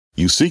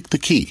You seek the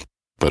key,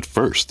 but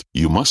first,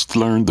 you must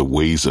learn the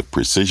ways of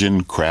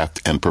precision,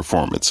 craft, and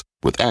performance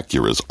with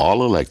Acura's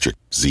all-electric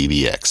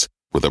ZDX.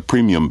 With a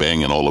premium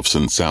Bang &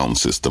 Olufsen sound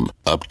system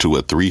up to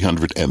a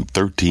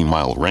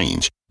 313-mile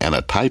range and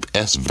a Type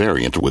S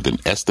variant with an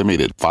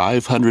estimated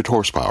 500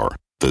 horsepower,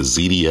 the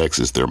ZDX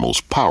is their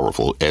most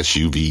powerful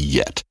SUV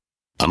yet.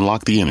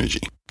 Unlock the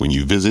energy when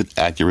you visit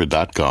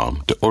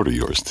Acura.com to order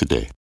yours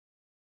today.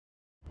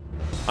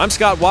 I'm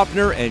Scott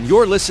Wapner, and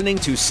you're listening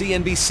to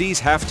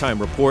CNBC's Halftime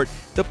Report,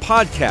 the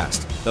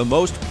podcast, the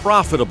most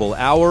profitable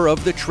hour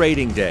of the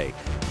trading day.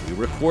 We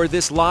record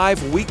this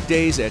live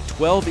weekdays at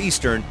 12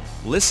 Eastern.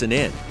 Listen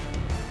in.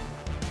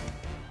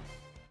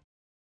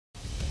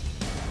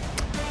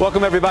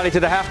 Welcome, everybody, to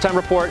the Halftime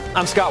Report.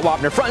 I'm Scott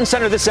Wapner. Front and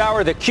center this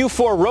hour, the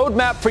Q4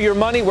 roadmap for your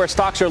money, where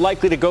stocks are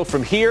likely to go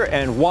from here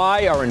and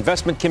why our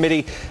investment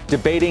committee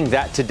debating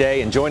that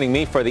today. And joining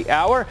me for the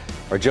hour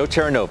are Joe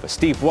Terranova,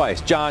 Steve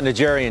Weiss, John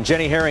Najarian,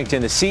 Jenny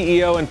Harrington, the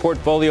CEO and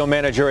portfolio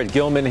manager at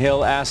Gilman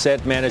Hill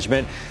Asset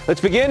Management. Let's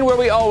begin where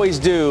we always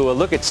do. A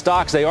look at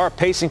stocks. They are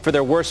pacing for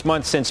their worst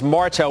month since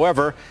March.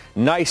 However,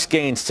 nice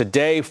gains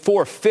today,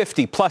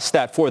 450 plus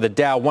that for the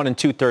Dow, 1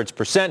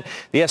 2/3%.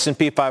 The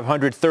S&P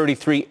 500,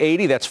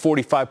 3380. That's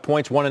 45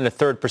 points, 1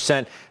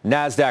 1/3%.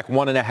 NASDAQ,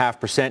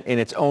 1.5% in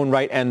its own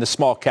right. And the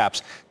small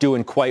caps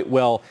doing quite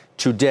well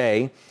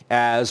today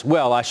as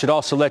well. I should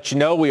also let you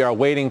know we are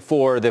waiting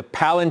for the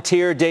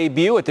Palantir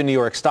debut at the New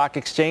York Stock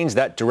Exchange,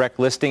 that direct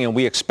listing, and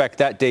we expect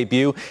that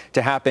debut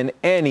to happen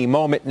any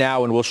moment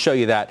now, and we'll show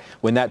you that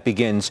when that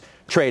begins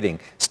trading.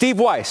 Steve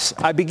Weiss,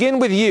 I begin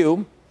with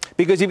you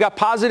because you've got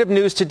positive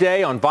news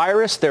today on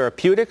virus,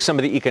 therapeutics. Some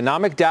of the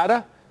economic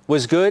data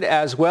was good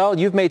as well.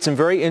 You've made some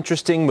very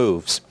interesting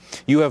moves.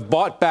 You have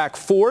bought back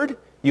Ford,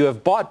 you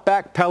have bought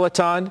back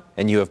Peloton,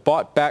 and you have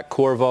bought back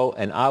Corvo,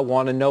 and I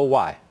want to know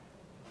why.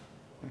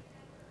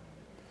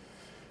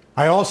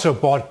 I also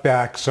bought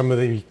back some of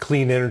the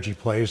clean energy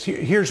plays.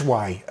 Here's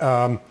why.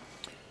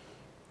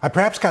 I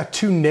perhaps got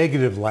too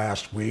negative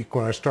last week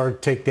when I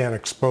started to take down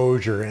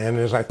exposure. And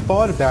as I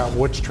thought about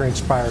what's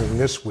transpiring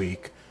this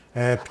week,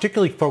 and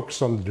particularly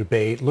focused on the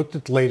debate, looked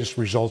at the latest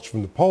results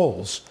from the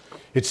polls,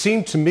 it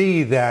seemed to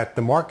me that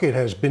the market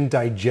has been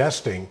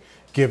digesting,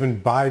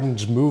 given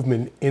Biden's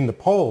movement in the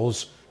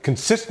polls,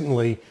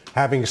 consistently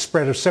having a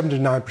spread of 7 to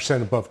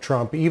 9% above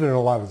Trump, even in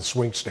a lot of the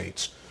swing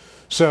states.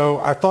 So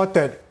I thought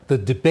that the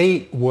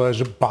debate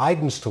was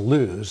Biden's to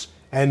lose,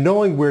 and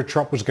knowing where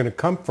Trump was going to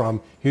come from,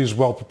 he was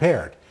well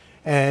prepared.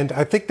 And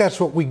I think that's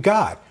what we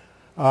got.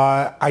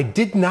 I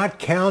did not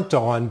count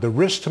on the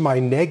risk to my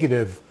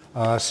negative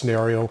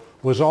scenario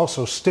was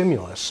also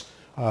stimulus.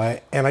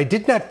 And I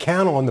did not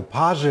count on the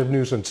positive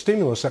news on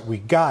stimulus that we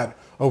got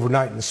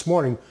overnight and this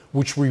morning,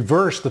 which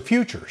reversed the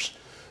futures.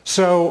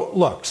 So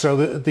look,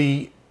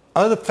 the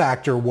other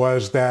factor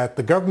was that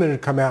the government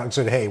had come out and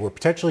said, hey, we're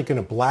potentially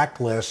going to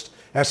blacklist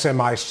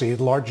SMIC,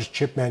 the largest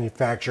chip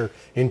manufacturer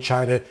in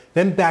China,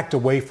 then backed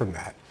away from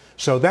that.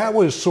 So that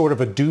was sort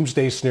of a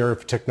doomsday scenario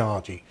for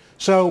technology.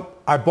 So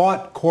I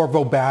bought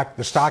Corvo back.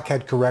 The stock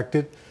had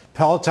corrected.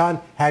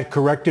 Peloton had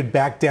corrected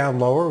back down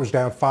lower. It was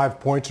down 5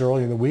 points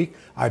early in the week.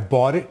 I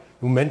bought it.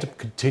 Momentum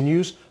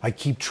continues. I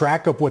keep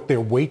track of what their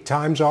wait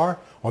times are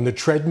on the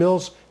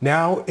treadmills.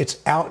 Now it's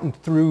out and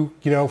through,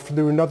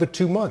 through another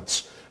 2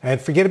 months. And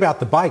forget about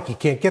the bike. You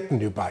can't get the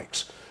new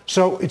bikes.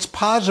 So it's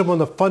positive on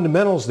the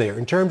fundamentals there.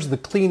 In terms of the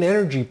clean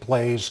energy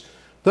plays,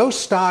 those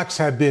stocks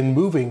have been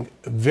moving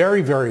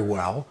very, very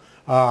well.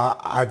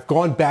 I've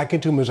gone back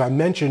into them, as I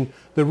mentioned.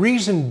 The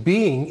reason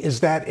being is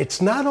that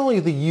it's not only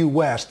the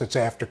U.S. that's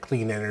after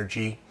clean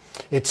energy,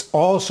 it's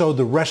also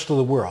the rest of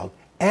the world.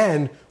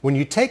 And when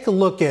you take a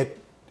look at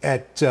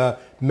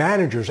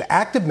managers,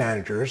 active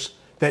managers,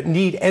 that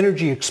need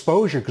energy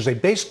exposure because they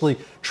basically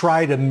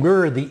try to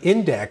mirror the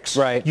index.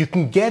 Right. You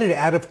can get it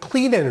out of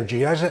clean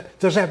energy. It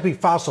doesn't have to be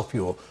fossil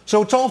fuel.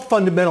 So it's all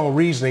fundamental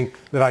reasoning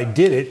that I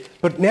did it.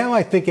 But now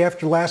I think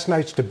after last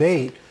night's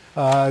debate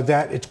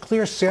that it's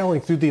clear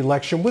sailing through the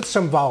election with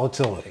some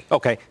volatility.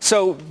 Okay.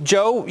 So,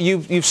 Joe,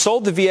 you've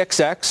sold the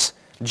VXX.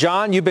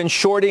 John, you've been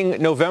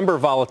shorting November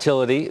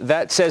volatility.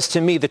 That says to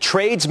me the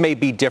trades may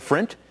be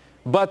different,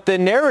 but the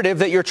narrative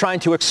that you're trying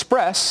to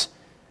express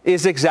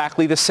is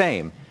exactly the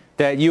same.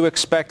 That you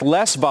expect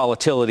less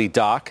volatility,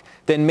 Doc,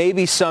 than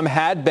maybe some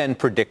had been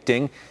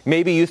predicting.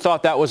 Maybe you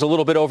thought that was a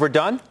little bit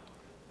overdone?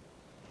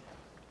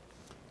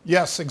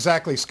 Yes,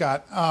 exactly,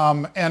 Scott.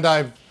 And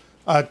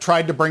I've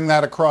tried to bring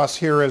that across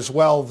here as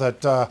well,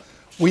 that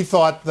we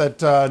thought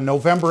that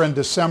November and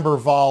December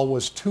vol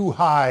was too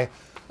high,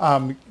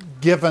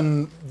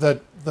 given the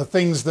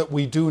things that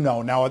we do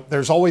know. Now,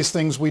 there's always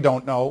things we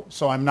don't know,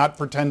 so I'm not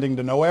pretending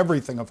to know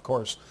everything, of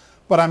course.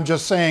 But I'm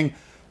just saying,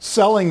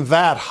 selling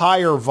that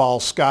higher vol,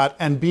 Scott,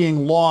 and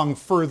being long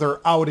further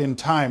out in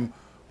time,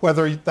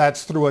 whether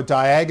that's through a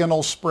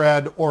diagonal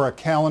spread or a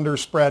calendar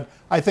spread,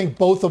 I think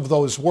both of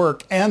those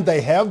work, and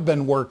they have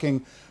been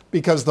working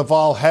because the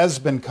vol has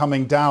been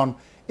coming down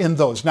in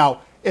those.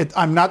 Now,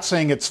 I'm not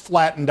saying it's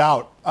flattened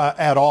out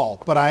at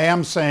all, but I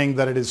am saying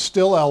that it is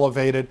still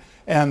elevated,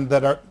 and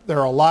there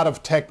are a lot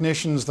of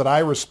technicians that I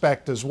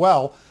respect as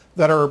well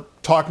that are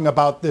talking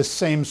about this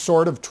same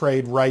sort of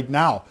trade right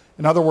now.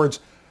 In other words,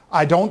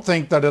 I don't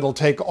think that it'll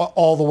take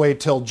all the way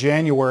till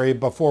January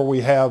before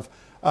we have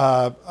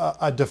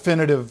a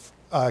definitive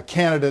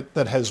candidate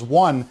that has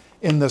won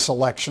in this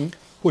election,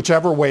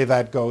 whichever way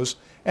that goes.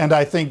 And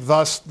I think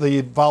thus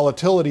the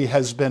volatility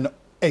has been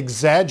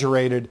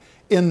exaggerated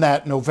in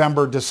that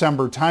November,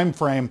 December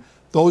timeframe.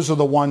 Those are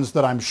the ones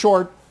that I'm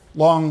short,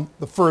 long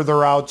the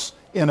further outs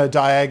in a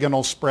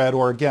diagonal spread,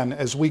 or again,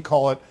 as we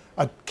call it,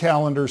 a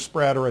calendar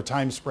spread or a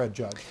time spread,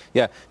 Judge.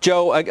 Yeah.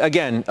 Joe,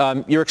 again,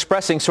 you're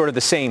expressing sort of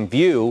the same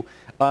view.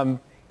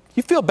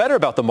 You feel better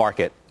about the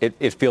market,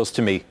 it feels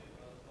to me.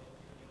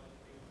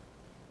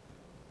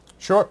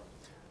 Sure.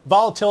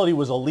 Volatility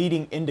was a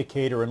leading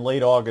indicator in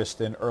late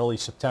August and early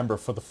September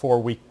for the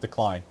 4-week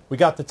decline. We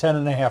got the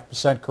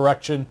 10.5%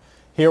 correction.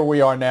 Here we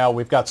are now.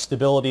 We've got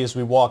stability as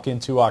we walk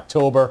into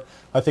October.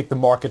 I think the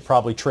market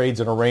probably trades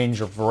in a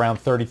range of around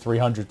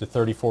 3,300 to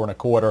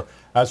 34.25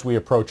 as we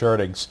approach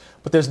earnings.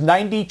 But there's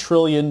 $90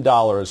 trillion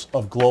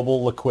of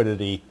global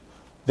liquidity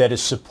that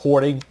is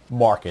supporting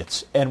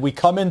markets. And we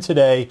come in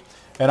today,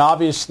 and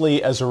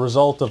obviously as a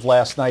result of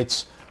last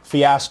night's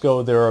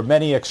fiasco, there are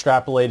many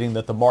extrapolating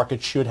that the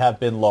market should have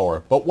been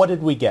lower. But what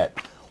did we get?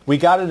 We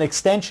got an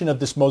extension of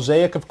this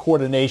mosaic of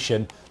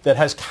coordination that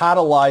has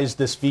catalyzed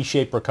this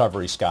V-shaped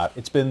recovery, Scott.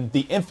 It's been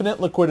the infinite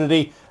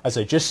liquidity, as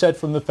I just said,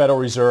 from the Federal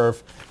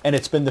Reserve, and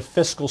it's been the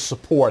fiscal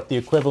support,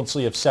 the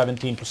equivalency of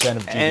 17%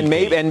 of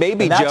GDP. And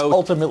maybe that's Joe,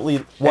 ultimately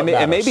what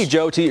matters. And maybe,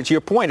 Joe, to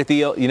your point, at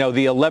the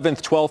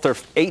 11th, 12th, or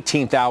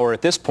 18th hour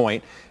at this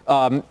point,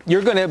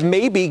 you're going to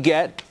maybe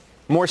get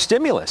more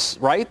stimulus,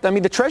 right? I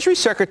mean, the Treasury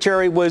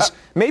Secretary was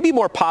maybe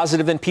more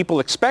positive than people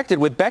expected,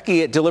 with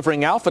Becky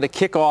delivering alpha to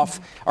kick off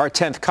our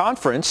 10th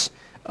conference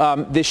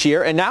this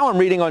year. And now I'm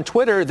reading on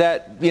Twitter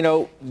that,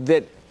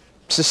 that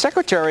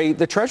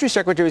the Treasury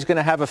Secretary is going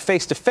to have a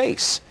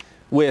face-to-face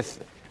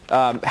with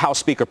House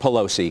Speaker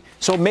Pelosi.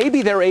 So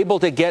maybe they're able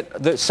to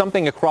get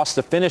something across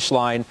the finish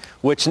line,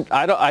 which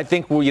I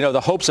think,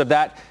 the hopes of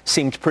that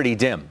seemed pretty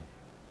dim.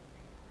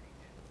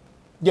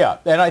 Yeah,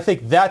 and I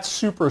think that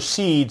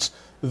supersedes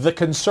the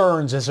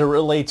concerns as it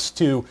relates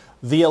to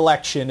the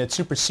election. It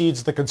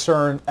supersedes the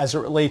concern as it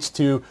relates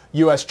to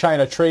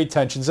U.S.-China trade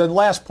tensions. And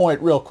last point,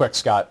 real quick,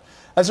 Scott.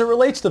 As it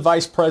relates to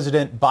Vice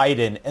President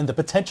Biden and the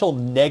potential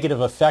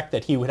negative effect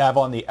that he would have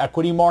on the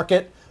equity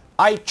market,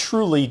 I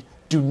truly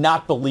do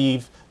not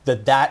believe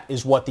that that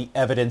is what the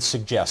evidence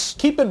suggests.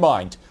 Keep in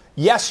mind,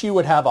 yes, you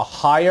would have a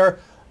higher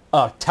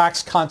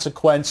tax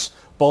consequence,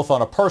 both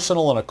on a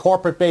personal and a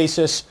corporate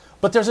basis,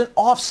 but there's an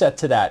offset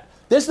to that.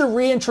 There's the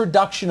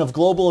reintroduction of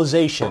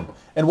globalization.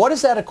 And what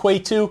does that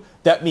equate to?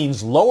 That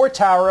means lower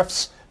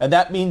tariffs, and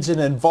that means an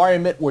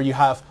environment where you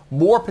have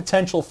more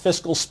potential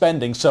fiscal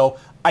spending. So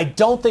I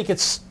don't think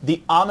it's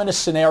the ominous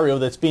scenario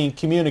that's being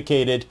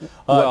communicated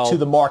to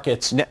the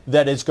markets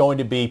that is going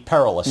to be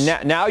perilous.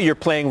 Now you're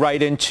playing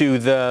right into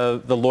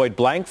the Lloyd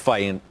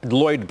Blankfein,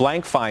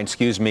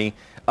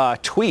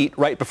 tweet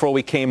right before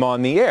we came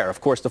on the air.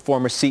 Of course, the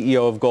former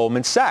CEO of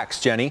Goldman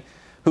Sachs, Jenny,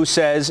 who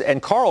says,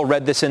 and Carl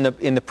read this in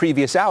the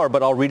previous hour,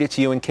 but I'll read it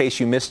to you in case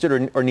you missed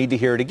it or need to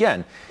hear it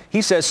again.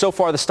 He says, so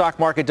far the stock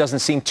market doesn't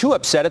seem too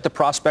upset at the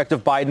prospect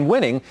of Biden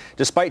winning.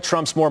 Despite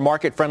Trump's more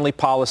market-friendly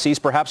policies,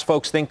 perhaps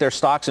folks think their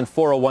stocks and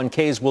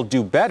 401ks will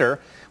do better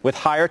with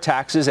higher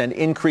taxes and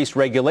increased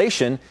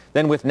regulation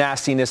than with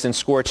nastiness and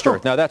scorched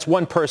earth. Now, that's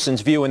one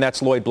person's view, and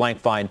that's Lloyd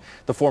Blankfein,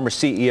 the former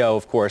CEO,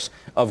 of course,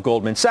 of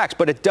Goldman Sachs.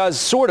 But it does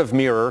sort of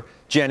mirror,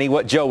 Jenny,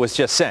 what Joe was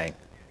just saying.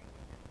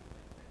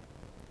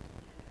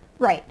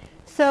 Right.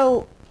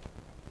 So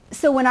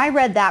when I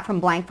read that from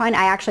Blankfein,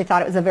 I actually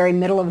thought it was a very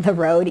middle of the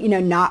road,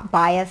 not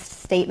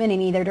biased statement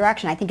in either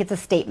direction. I think it's a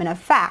statement of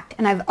fact.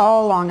 And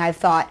all along I've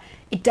thought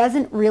it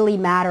doesn't really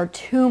matter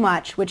too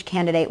much which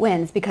candidate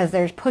wins because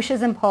there's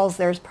pushes and pulls,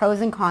 there's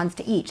pros and cons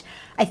to each.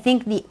 I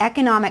think the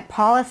economic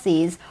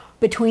policies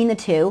between the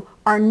two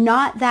are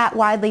not that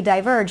widely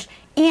diverged.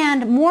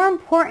 And more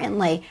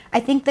importantly, I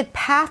think the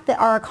path that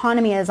our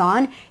economy is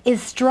on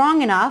is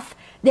strong enough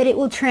that it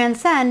will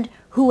transcend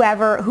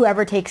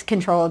whoever takes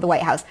control of the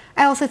White House.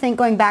 I also think,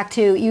 going back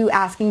to you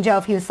asking Joe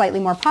if he was slightly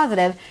more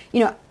positive,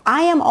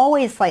 I am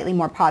always slightly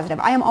more positive.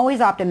 I am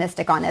always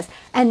optimistic on this.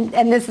 And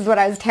this is what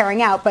I was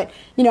tearing out. But,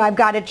 I've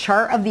got a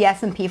chart of the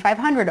S&P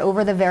 500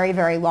 over the very,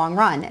 very long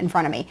run in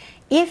front of me.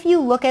 If you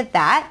look at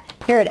that,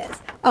 here it is.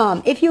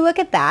 If you look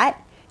at that,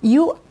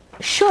 you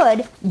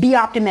should be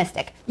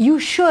optimistic. You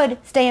should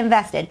stay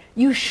invested.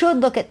 You should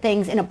look at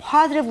things in a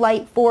positive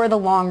light for the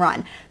long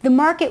run. The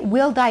market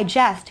will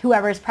digest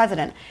whoever is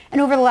president.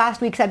 And over the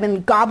last weeks, I've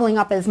been gobbling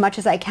up as much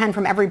as I can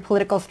from every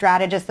political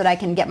strategist that I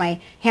can get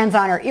my hands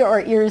on, or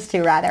ears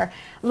to, rather.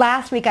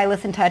 Last week, I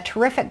listened to a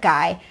terrific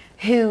guy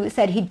who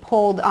said he'd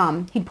polled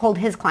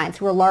his clients,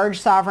 who were large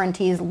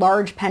sovereignties,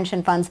 large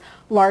pension funds,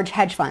 large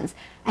hedge funds,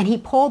 and he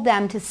polled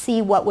them to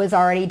see what was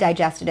already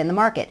digested in the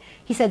market.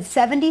 He said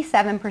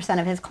 77%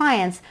 of his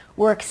clients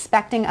were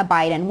expecting a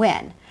Biden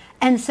win.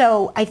 And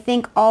so I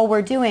think all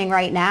we're doing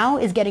right now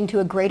is getting to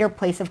a greater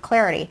place of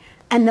clarity.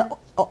 And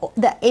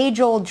the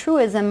age-old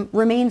truism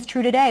remains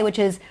true today, which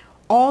is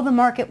all the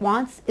market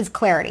wants is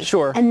clarity.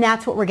 Sure. And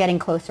that's what we're getting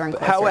closer and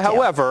closer to.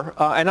 However,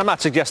 and I'm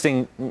not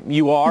suggesting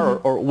you are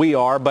or we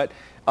are, but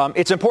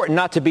it's important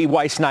not to be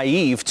Weiss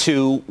naive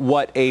to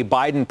what a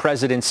Biden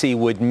presidency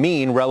would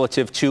mean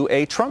relative to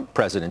a Trump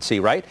presidency,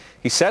 right?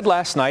 He said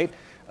last night,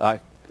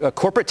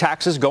 corporate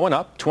taxes going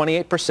up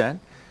 28%,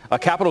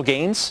 capital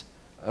gains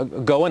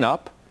going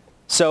up.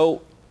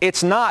 So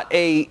it's not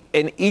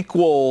an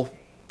equal,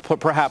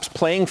 perhaps,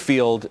 playing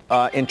field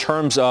in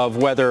terms of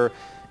whether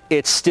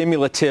it's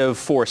stimulative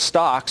for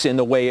stocks in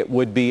the way it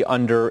would be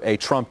under a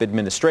Trump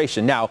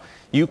administration. Now,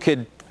 you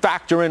could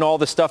factor in all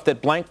the stuff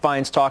that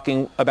Blankfein's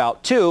talking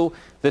about too,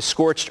 the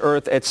scorched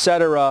earth, et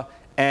cetera,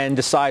 and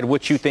decide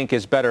which you think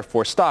is better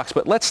for stocks.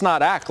 But let's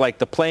not act like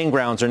the playing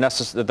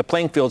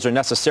fields are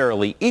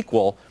necessarily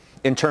equal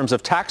in terms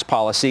of tax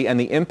policy and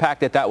the impact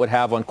that would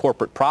have on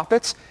corporate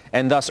profits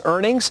and thus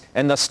earnings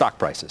and thus stock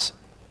prices.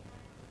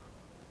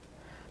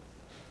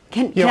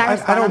 Can I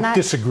respond I don't on that?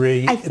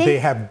 disagree. They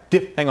have.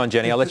 Hang on,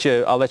 Jenny. I'll let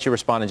you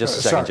respond in just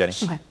a second, Jenny.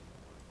 Okay.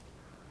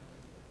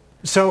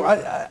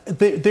 So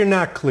they're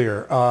not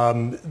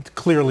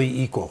clearly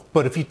equal.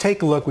 But if you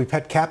take a look, we've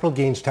had capital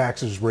gains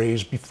taxes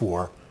raised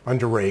before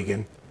under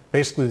Reagan,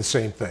 basically the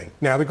same thing.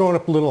 Now they're going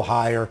up a little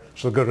higher,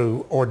 so they'll go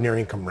to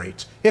ordinary income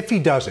rates. If he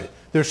does it,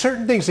 there are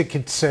certain things that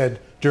get said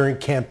during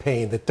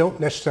campaign that don't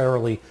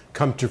necessarily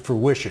come to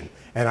fruition.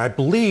 And I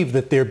believe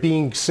that they're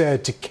being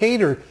said to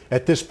cater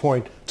at this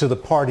point to the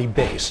party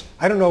base.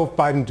 I don't know if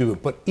Biden do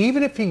it, but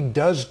even if he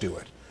does do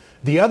it,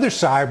 the other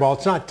side, while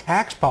it's not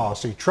tax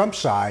policy, Trump's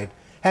side,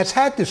 has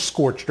had this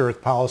scorched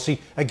earth policy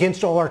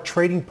against all our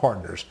trading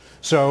partners.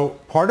 So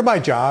part of my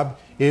job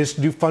is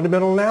to do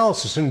fundamental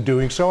analysis. In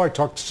doing so, I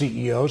talk to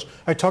CEOs,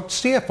 I talk to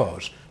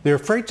CFOs. They're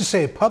afraid to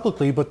say it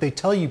publicly, but they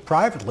tell you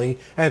privately,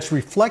 and it's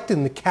reflected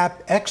in the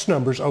CapEx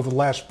numbers over the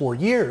last 4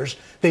 years.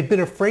 They've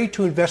been afraid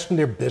to invest in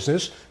their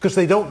business because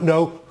they don't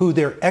know who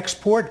their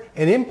export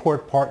and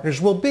import partners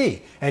will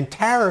be. And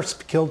tariffs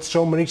killed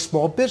so many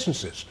small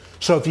businesses.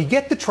 So if you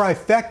get the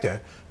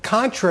trifecta,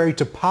 contrary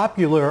to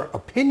popular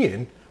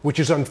opinion, which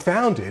is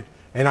unfounded,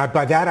 and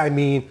by that I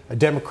mean a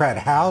Democrat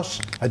House,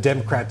 a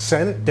Democrat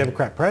Senate,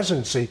 Democrat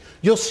presidency,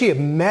 you'll see a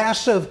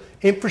massive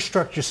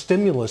infrastructure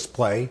stimulus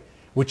play,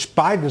 which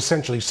Biden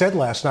essentially said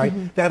last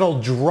night, that'll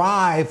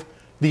drive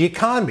the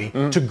economy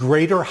to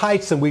greater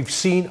heights than we've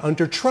seen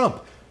under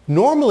Trump.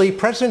 Normally,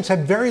 presidents have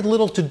very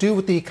little to do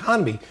with the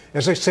economy.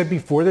 As I said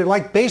before, they're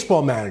like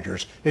baseball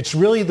managers. It's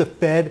really the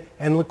Fed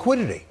and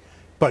liquidity.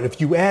 But if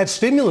you add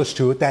stimulus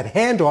to it, that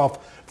handoff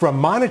from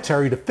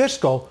monetary to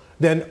fiscal,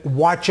 then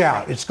watch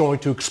out. It's going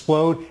to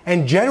explode.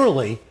 And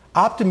generally,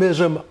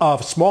 optimism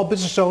of small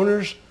business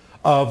owners,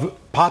 of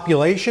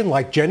population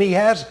like Jenny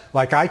has,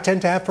 like I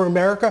tend to have for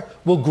America,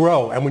 will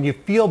grow. And when you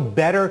feel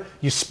better,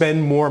 you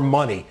spend more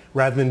money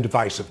rather than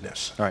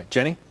divisiveness. All right,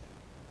 Jenny?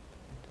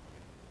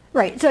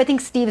 Right. So I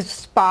think Steve's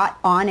spot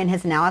on in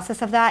his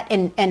analysis of that.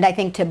 And I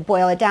think to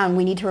boil it down,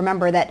 we need to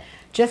remember that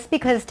just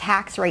because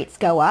tax rates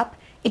go up,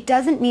 it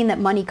doesn't mean that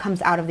money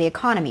comes out of the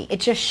economy.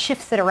 It just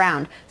shifts it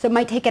around. So it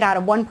might take it out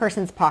of one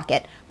person's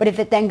pocket, but if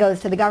it then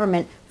goes to the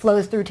government,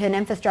 flows through to an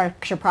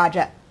infrastructure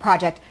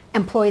project,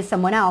 employs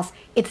someone else,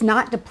 it's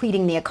not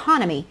depleting the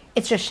economy.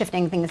 It's just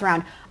shifting things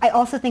around. I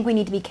also think we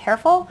need to be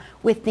careful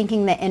with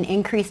thinking that an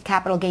increased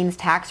capital gains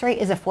tax rate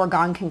is a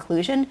foregone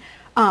conclusion.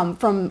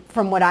 From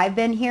what I've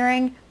been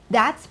hearing,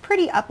 that's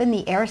pretty up in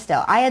the air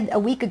still. I had a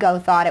week ago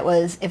thought it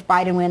was if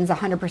Biden wins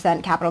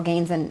 100% capital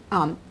gains and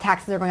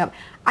taxes are going up.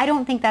 I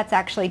don't think that's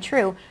actually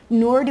true,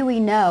 nor do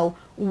we know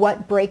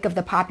what break of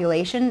the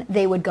population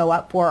they would go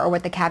up for or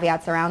what the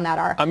caveats around that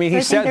are. I mean,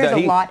 he said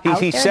that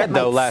he said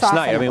though last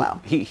night. I mean,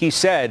 he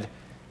said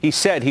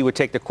he would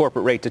take the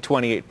corporate rate to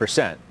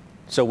 28%.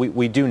 So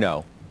we do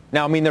know.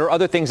 Now, I mean, there are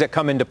other things that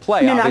come into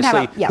play.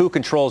 Obviously, who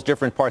controls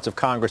different parts of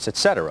Congress, et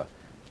cetera.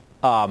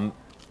 But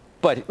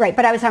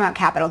I was talking about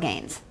capital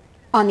gains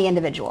on the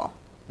individual.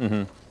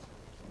 Mm-hmm.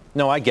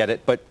 No, I get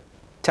it, but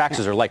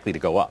taxes are likely to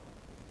go up.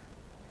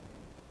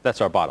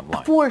 That's our bottom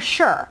line. For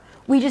sure.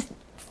 We just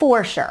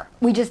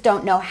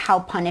don't know how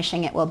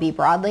punishing it will be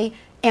broadly.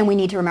 And we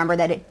need to remember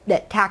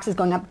that taxes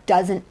going up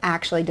doesn't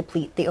actually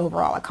deplete the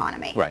overall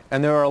economy. Right.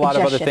 And there are a lot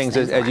of other things,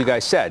 as you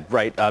guys said,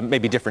 right?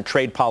 Maybe different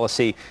trade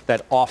policy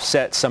that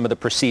offset some of the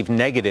perceived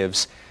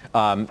negatives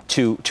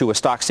to a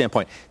stock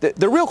standpoint.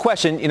 The real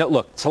question,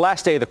 look, it's the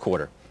last day of the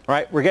quarter. All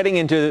right. We're getting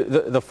into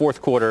the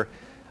fourth quarter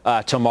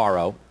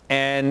tomorrow.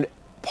 And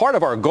part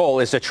of our goal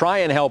is to try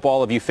and help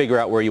all of you figure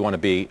out where you want to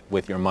be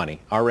with your money.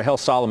 Our Rahel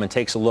Solomon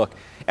takes a look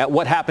at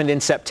what happened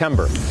in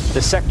September,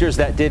 the sectors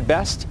that did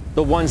best,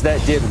 the ones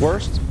that did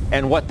worst,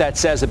 and what that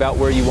says about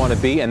where you want to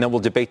be. And then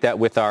we'll debate that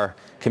with our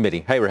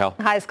committee. Hey, Rahel.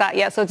 Hi, Scott.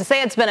 Yeah, so to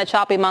say it's been a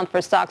choppy month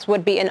for stocks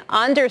would be an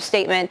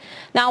understatement.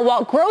 Now,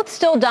 while growth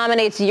still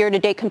dominates year to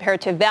date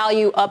compared to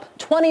value, up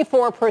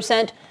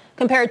 24%,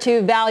 compared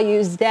to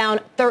values down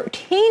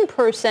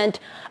 13%.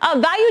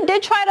 Value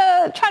did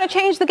try to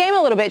change the game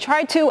a little bit,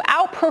 tried to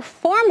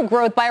outperform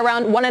growth by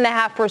around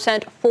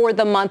 1.5% for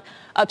the month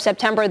of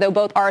September, though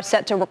both are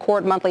set to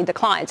record monthly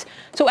declines.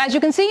 So as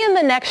you can see in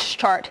the next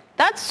chart,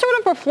 that's sort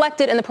of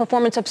reflected in the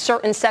performance of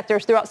certain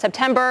sectors throughout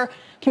September.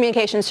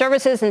 Communication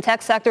services and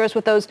tech sectors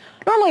with those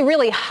normally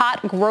really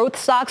hot growth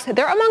stocks,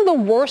 they're among the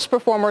worst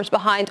performers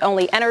behind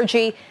only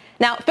energy.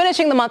 Now,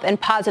 finishing the month in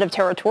positive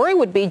territory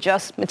would be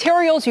just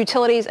materials,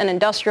 utilities, and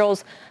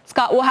industrials.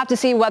 Scott, we'll have to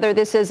see whether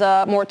this is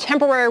a more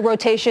temporary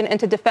rotation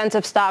into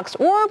defensive stocks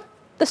or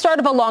the start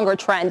of a longer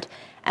trend.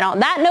 And on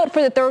that note,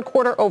 for the third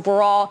quarter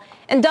overall,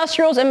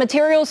 industrials and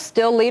materials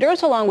still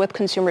leaders, along with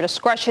consumer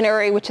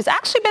discretionary, which has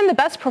actually been the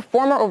best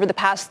performer over the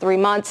past 3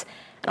 months.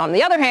 And on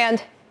the other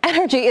hand,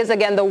 energy is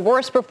again the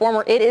worst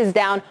performer. It is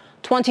down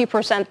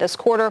 20% this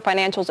quarter.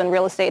 Financials and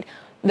real estate,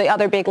 the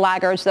other big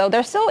laggards, though,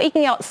 they're still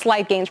eking out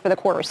slight gains for the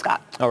quarter,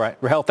 Scott. All right,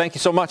 Rahel, thank you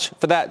so much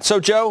for that. So,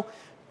 Joe,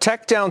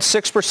 tech down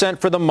 6%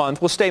 for the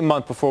month. We'll stay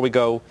month before we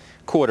go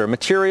quarter.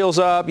 Materials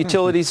up,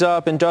 utilities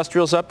up,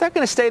 industrials up. They're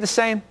going to stay the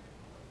same?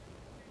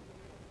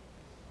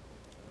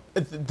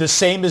 The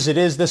same as it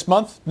is this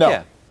month? No.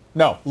 Yeah.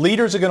 No.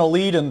 Leaders are going to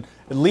lead and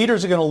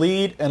laggards are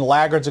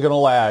going to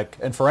lag.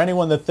 And for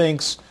anyone that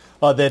thinks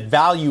that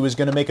value is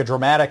going to make a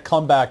dramatic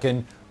comeback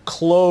and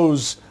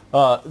close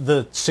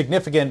the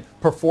significant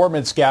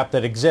performance gap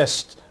that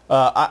exists,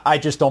 I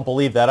just don't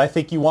believe that. I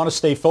think you want to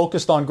stay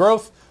focused on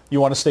growth.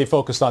 You want to stay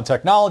focused on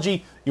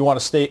technology. You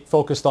want to stay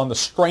focused on the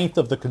strength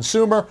of the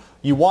consumer.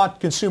 You want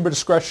consumer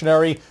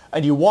discretionary,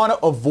 and you want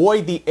to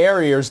avoid the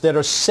areas that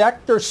are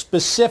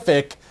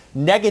sector-specific,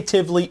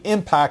 negatively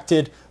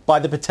impacted by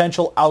the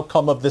potential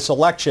outcome of this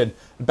election.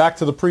 Back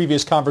to the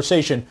previous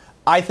conversation,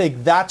 I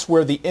think that's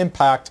where the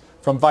impact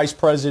from Vice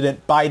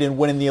President Biden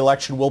winning the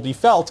election will be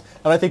felt,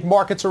 and I think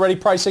markets are already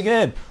pricing it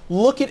in.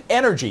 Look at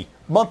energy,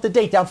 month to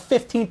date, down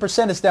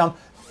 15%. It's down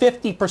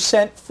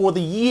 50% for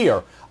the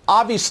year.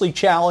 Obviously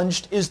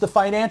challenged is the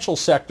financial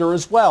sector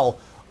as well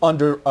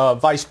under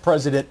Vice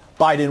President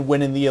Biden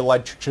winning the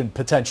election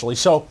potentially.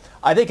 So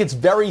I think it's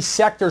very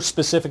sector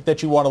specific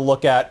that you want to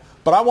look at,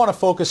 but I want to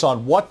focus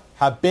on what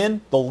have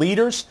been the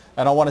leaders,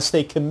 and I want to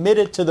stay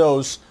committed to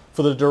those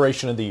for the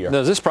duration of the year.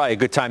 This is probably a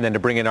good time then to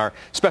bring in our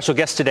special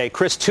guest today.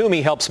 Chris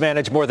Toomey helps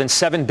manage more than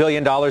 $7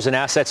 billion in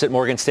assets at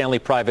Morgan Stanley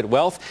Private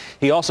Wealth.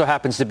 He also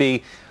happens to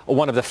be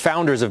one of the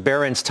founders of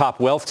Barron's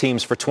top wealth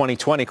teams for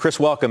 2020. Chris,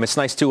 welcome. It's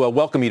nice to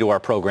welcome you to our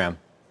program.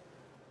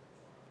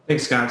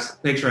 Thanks, Scott.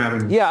 Thanks for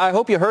having me. Yeah, I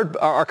hope you heard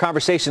our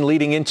conversation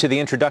leading into the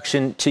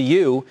introduction to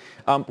you.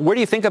 Where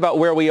do you think about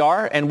where we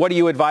are, and what are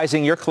you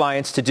advising your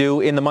clients to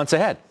do in the months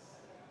ahead?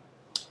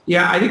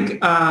 Yeah, I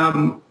think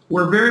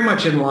we're very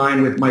much in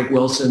line with Mike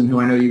Wilson, who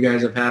I know you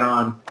guys have had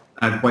on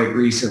quite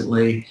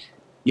recently.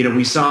 You know,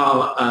 we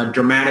saw a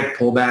dramatic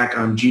pullback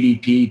on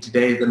GDP.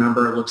 Today, the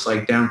number looks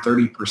like down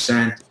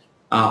 30%,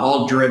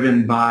 all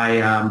driven by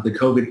the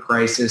COVID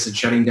crisis and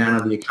shutting down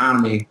of the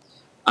economy.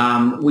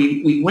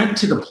 We went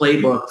to the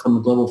playbook from the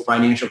global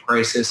financial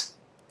crisis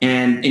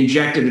and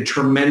injected a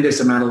tremendous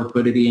amount of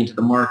liquidity into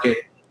the market,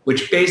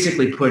 which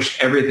basically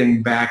pushed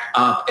everything back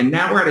up. And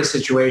now we're at a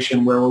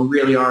situation where we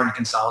really are in a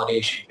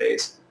consolidation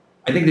phase.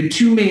 I think the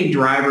two main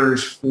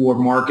drivers for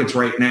markets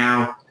right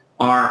now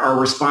are our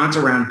response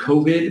around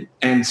COVID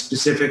and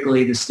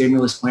specifically the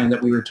stimulus plan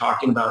that we were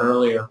talking about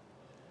earlier.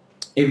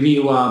 If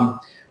you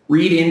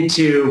read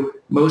into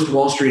most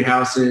Wall Street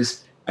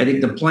houses, I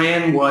think the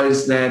plan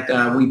was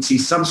that we'd see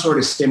some sort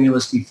of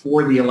stimulus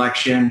before the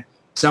election,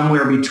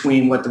 somewhere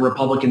between what the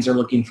Republicans are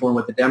looking for and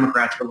what the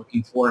Democrats are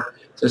looking for.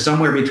 So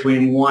somewhere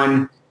between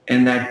 $1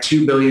 and that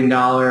 $2 billion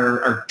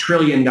or $1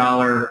 trillion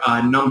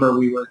number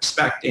we were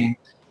expecting.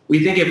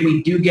 We think if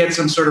we do get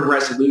some sort of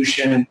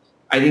resolution,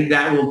 I think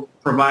that will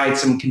provide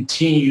some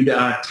continued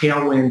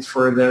tailwind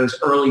for those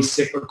early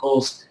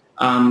cyclicals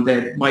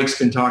that Mike's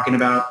been talking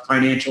about,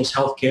 financials,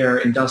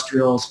 healthcare,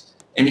 industrials,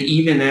 and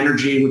even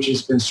energy, which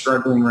has been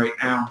struggling right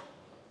now.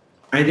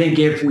 I think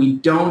if we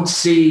don't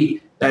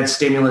see that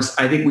stimulus,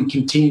 I think we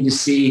continue to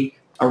see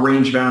a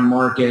range-bound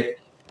market.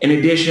 In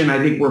addition, I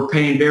think we're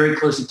paying very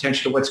close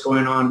attention to what's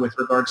going on with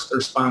regards to the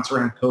response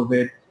around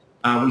COVID.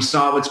 We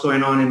saw what's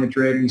going on in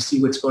Madrid. We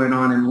see what's going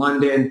on in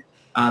London.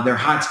 There are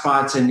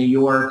hotspots in New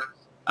York.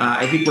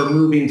 I think we're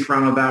moving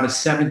from about a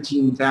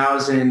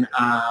 17,000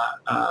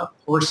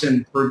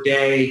 person per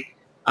day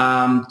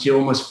to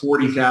almost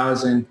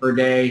 40,000 per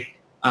day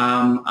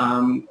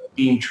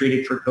being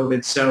treated for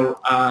COVID.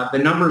 So the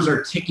numbers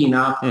are ticking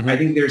up. Mm-hmm. I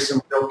think there's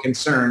some real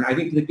concern. I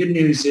think the good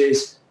news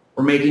is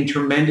we're making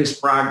tremendous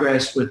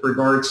progress with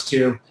regards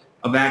to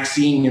a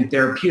vaccine and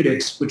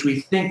therapeutics, which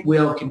we think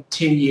will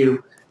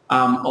continue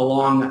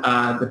along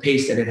the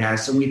pace that it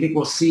has. So we think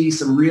we'll see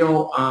some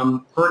real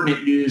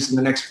pertinent news in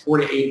the next 4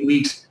 to 8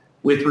 weeks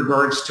with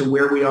regards to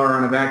where we are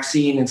on a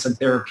vaccine and some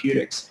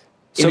therapeutics.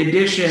 In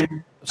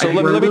addition... So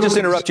let me just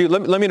interrupt you.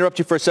 Let me interrupt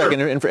you for a second,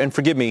 sure. and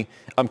forgive me,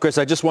 Chris.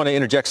 I just want to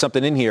interject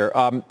something in here.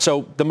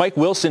 So the Mike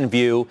Wilson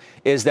view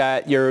is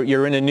that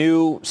you're in a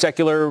new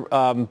secular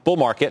bull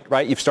market,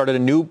 right? You've started a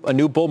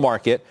new bull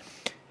market.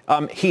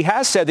 He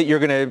has said that you're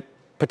going to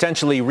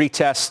potentially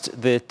retest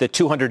the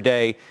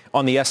 200-day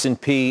on the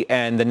S&P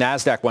and the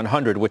NASDAQ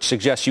 100, which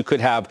suggests you could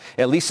have,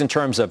 at least in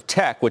terms of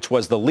tech, which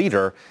was the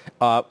leader,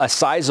 a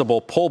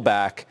sizable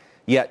pullback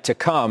yet to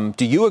come.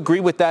 Do you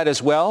agree with that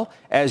as well,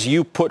 as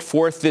you put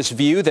forth this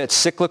view that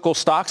cyclical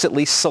stocks, at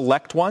least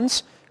select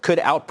ones, could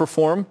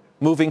outperform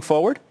moving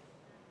forward?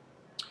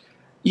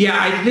 Yeah,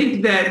 I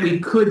think that we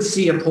could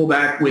see a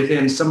pullback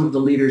within some of the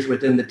leaders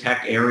within the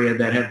tech area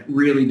that have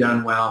really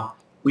done well.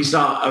 We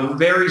saw a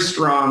very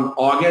strong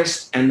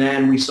August, and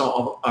then we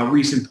saw a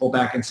recent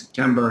pullback in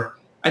September.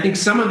 I think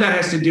some of that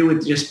has to do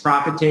with just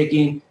profit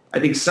taking. I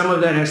think some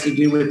of that has to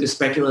do with the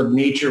speculative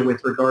nature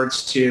with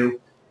regards to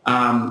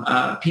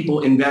people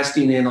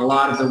investing in a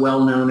lot of the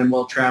well-known and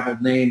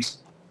well-traveled names.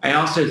 I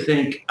also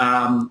think,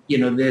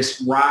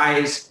 this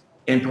rise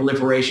and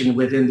proliferation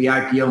within the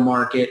IPO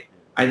market,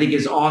 I think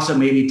is also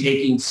maybe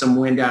taking some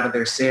wind out of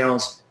their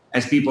sails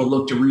as people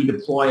look to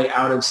redeploy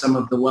out of some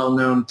of the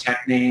well-known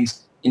tech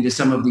names into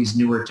some of these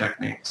newer tech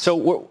names.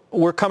 So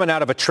we're coming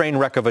out of a train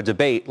wreck of a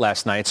debate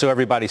last night, so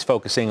everybody's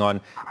focusing on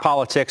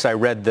politics. I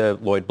read the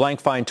Lloyd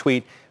Blankfein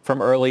tweet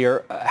from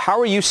earlier. How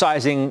are you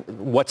sizing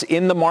what's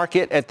in the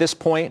market at this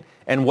point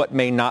and what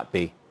may not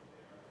be?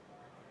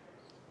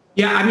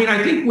 Yeah,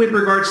 I think with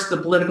regards to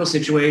the political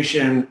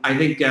situation, I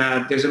think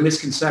there's a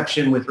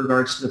misconception with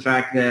regards to the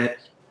fact that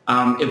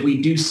if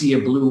we do see a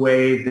blue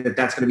wave,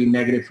 that's going to be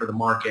negative for the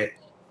market.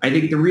 I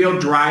think the real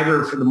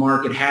driver for the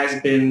market has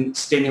been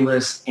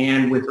stimulus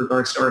and with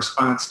regards to our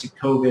response to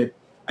COVID.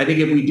 I think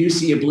if we do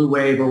see a blue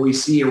wave or we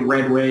see a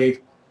red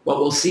wave, what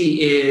we'll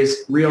see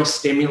is real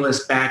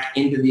stimulus back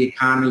into the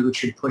economy, which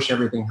should push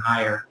everything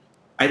higher.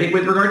 I think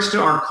with regards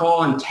to our call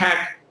on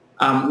tech,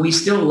 we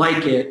still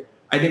like it.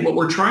 I think what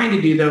we're trying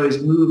to do, though,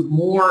 is move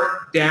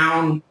more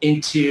down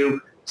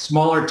into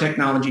smaller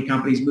technology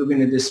companies, moving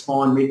into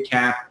small and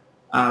mid-cap.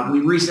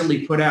 We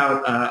recently put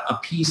out a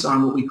piece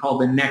on what we call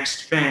the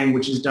next FANG,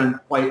 which has done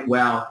quite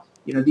well.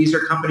 These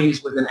are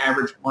companies with an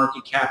average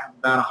market cap of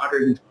about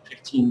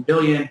 115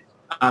 billion,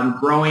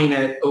 growing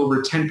at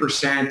over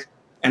 10%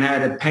 and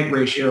at a PEG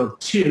ratio of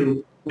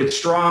 2 with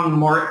strong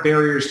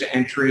barriers to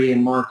entry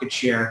and market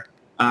share.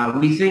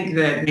 We think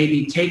that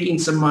maybe taking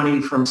some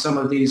money from some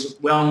of these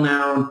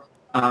well-known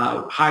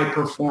high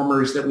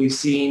performers that we've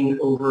seen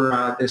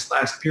over this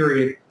last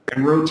period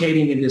and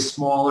rotating into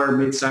smaller,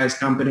 mid-sized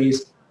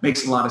companies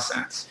makes a lot of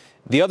sense.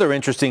 The other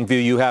interesting view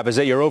you have is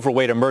that you're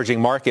overweight emerging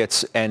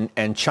markets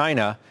and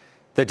China.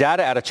 The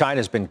data out of China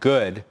has been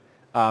good,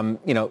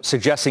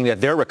 suggesting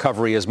that their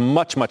recovery is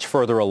much, much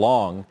further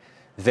along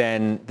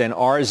than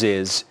ours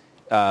is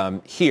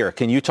here.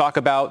 Can you talk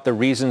about the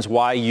reasons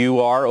why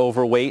you are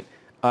overweight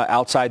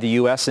outside the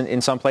U.S.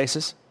 in some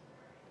places?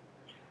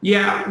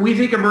 Yeah, we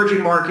think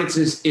emerging markets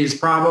is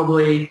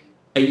probably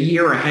a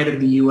year ahead of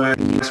the U.S.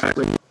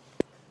 with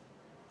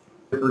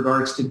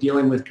regards to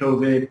dealing with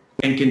COVID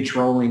and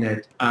controlling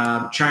it.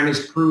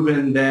 China's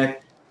proven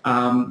that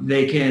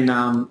they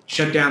can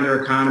shut down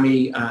their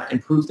economy,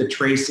 improve the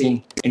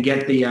tracing, and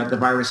get the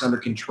virus under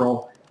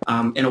control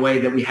in a way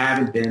that we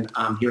haven't been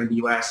here in the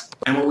U.S.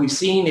 And what we've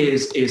seen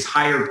is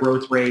higher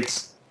growth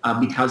rates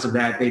because of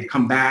that. They've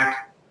come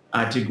back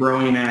to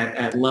growing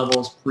at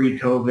levels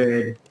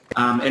pre-COVID,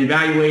 and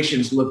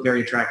valuations look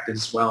very attractive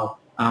as well.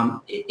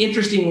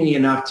 Interestingly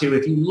enough, too,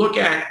 if you look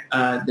at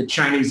the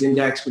Chinese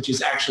index, which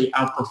is actually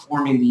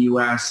outperforming the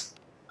U.S.,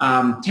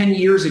 10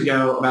 years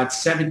ago, about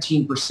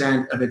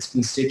 17% of its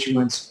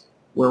constituents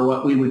were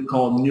what we would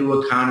call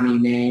new economy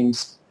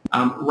names.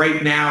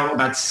 Right now,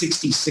 about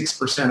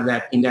 66% of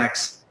that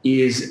index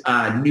is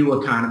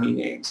new economy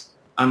names.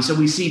 So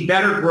we see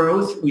better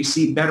growth, we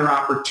see better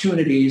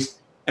opportunities,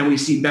 and we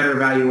see better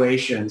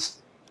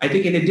valuations. I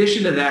think in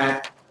addition to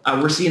that,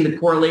 we're seeing the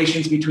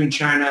correlations between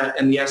China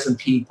and the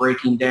S&P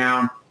breaking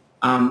down,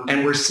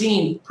 and we're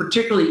seeing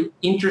particularly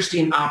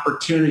interesting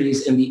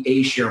opportunities in the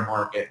A-share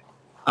market.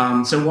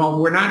 So while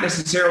we're not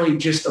necessarily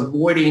just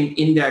avoiding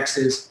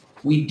indexes,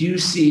 we do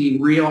see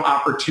real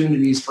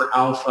opportunities for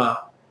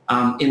alpha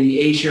in the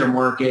A-share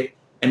market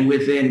and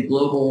within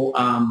global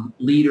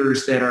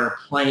leaders that are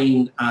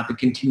playing the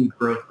continued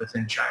growth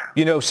within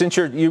China. Since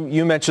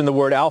you mentioned the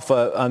word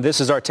alpha,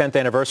 this is our 10th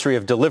anniversary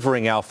of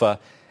delivering alpha.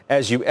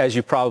 As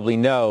you probably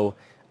know,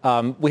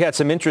 we had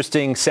some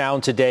interesting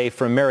sound today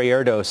from Mary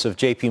Erdos of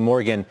JP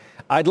Morgan.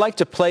 I'd like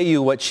to play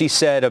you what she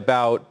said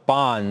about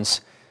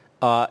bonds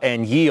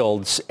and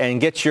yields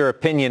and get your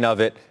opinion of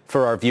it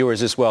for our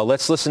viewers as well.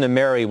 Let's listen to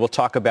Mary. We'll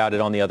talk about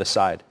it on the other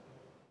side.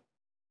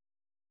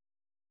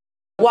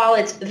 While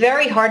it's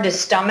very hard to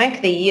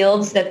stomach the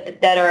yields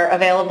that are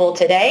available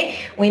today,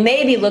 we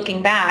may be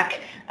looking back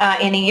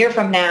in a year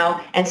from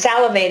now and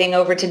salivating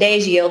over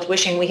today's yields,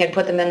 wishing we had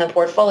put them in the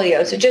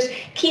portfolio. So just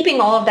keeping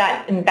all of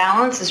that in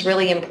balance is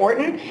really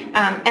important,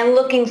 and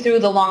looking through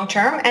the long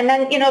term. And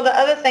then, the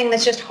other thing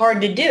that's just hard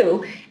to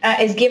do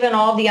is, given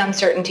all the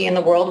uncertainty in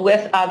the world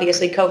with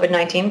obviously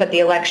COVID-19, but the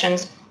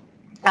elections,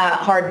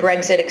 hard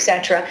Brexit,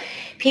 etc.,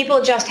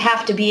 people just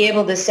have to be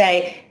able to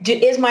say,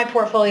 is my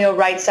portfolio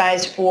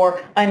right-sized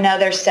for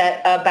another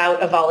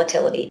bout of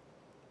volatility?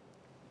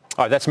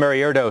 All right, that's Mary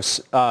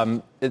Erdos.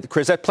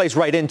 Chris, that plays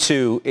right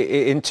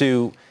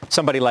into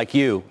somebody like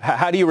you.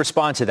 How do you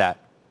respond to that?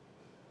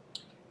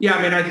 Yeah,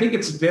 I mean, I think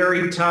it's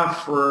very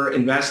tough for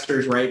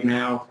investors right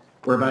now,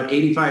 where about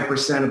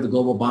 85% of the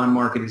global bond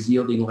market is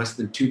yielding less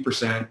than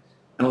 2%,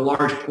 and a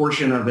large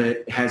portion of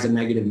it has a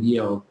negative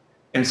yield.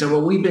 And so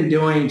what we've been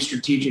doing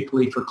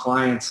strategically for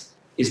clients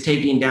is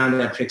taking down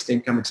that fixed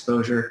income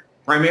exposure,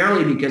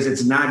 primarily because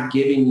it's not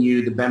giving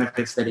you the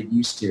benefits that it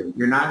used to.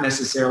 You're not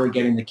necessarily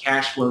getting the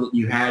cash flow that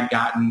you had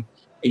gotten,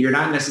 and you're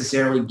not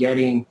necessarily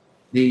getting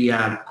the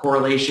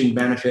correlation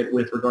benefit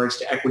with regards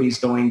to equities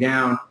going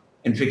down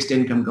and fixed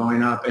income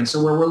going up. And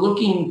so where we're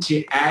looking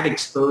to add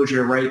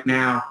exposure right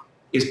now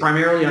is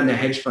primarily on the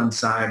hedge fund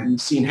side. We've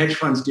seen hedge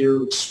funds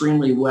do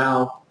extremely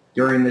well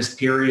during this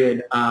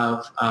period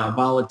of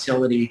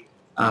volatility,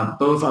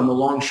 both on the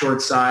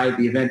long-short side,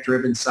 the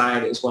event-driven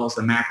side, as well as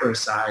the macro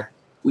side.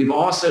 We've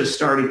also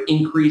started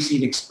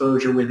increasing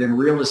exposure within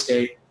real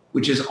estate,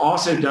 which has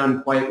also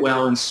done quite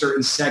well in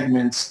certain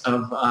segments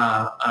of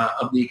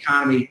the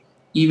economy,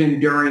 even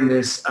during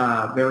this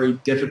very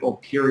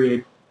difficult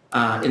period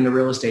in the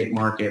real estate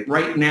market.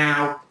 Right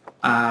now,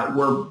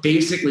 we're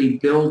basically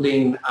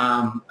building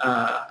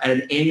at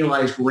an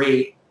annualized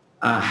rate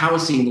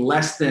housing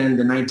less than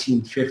the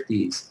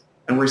 1950s.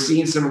 And we're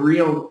seeing some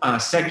real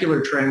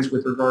secular trends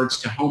with regards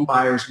to home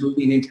buyers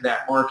moving into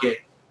that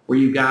market where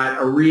you've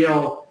got a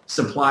real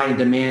supply and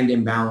demand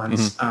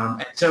imbalance.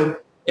 And so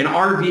in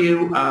our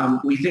view,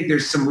 we think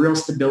there's some real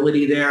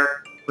stability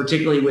there,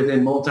 particularly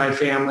within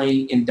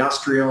multifamily,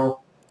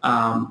 industrial,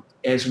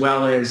 as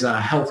well as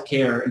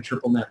healthcare and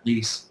triple net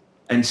lease.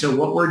 And so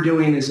what we're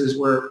doing is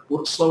we're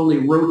slowly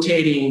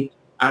rotating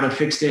out of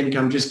fixed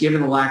income, just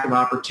given the lack of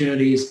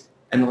opportunities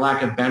and the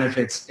lack of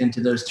benefits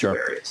into those two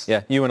areas.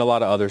 Yeah, you and a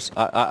lot of others.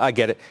 I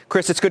get it.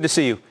 Chris, it's good to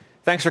see you.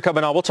 Thanks for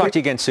coming on. We'll talk to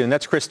you again soon.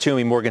 That's Chris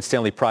Toomey, Morgan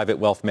Stanley Private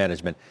Wealth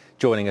Management,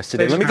 joining us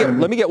today.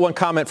 Let me get one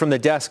comment from the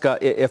desk,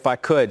 if I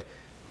could.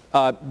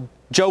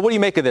 Joe, what do you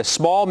make of this?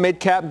 Small,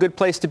 mid-cap, good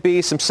place to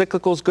be. Some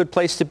cyclicals, good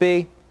place to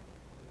be.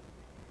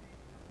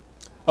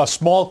 A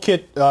small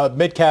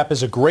mid-cap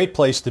is a great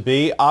place to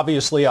be.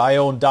 Obviously, I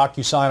own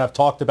DocuSign. I've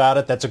talked about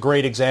it. That's a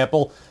great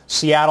example.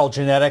 Seattle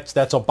Genetics,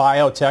 that's a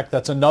biotech.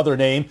 That's another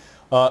name.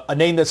 A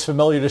name that's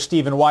familiar to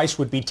Stephen Weiss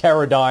would be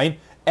Teradyne.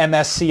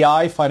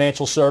 MSCI,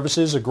 Financial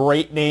Services, a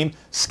great name.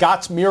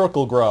 Scott's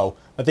Miracle-Gro.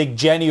 I think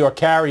Jenny or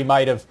Carrie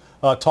might have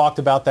talked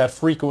about that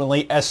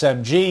frequently.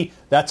 SMG,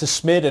 that's a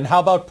SMID. And how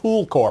about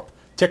Pool Corp?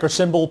 Ticker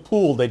symbol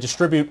Pool. They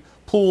distribute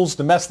pools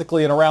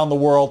domestically and around the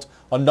world.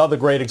 Another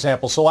great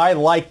example. So I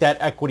like that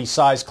equity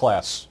size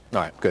class.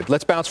 All right, good.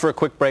 Let's bounce for a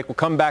quick break. We'll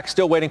come back.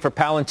 Still waiting for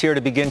Palantir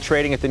to begin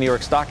trading at the New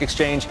York Stock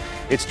Exchange.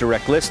 It's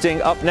direct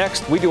listing. Up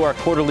next, we do our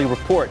quarterly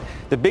report.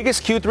 The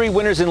biggest Q3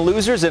 winners and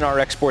losers in our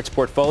exports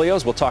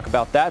portfolios. We'll talk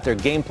about that. Their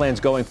game plans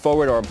going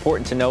forward are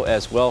important to know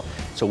as well.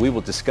 So we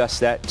will discuss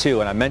that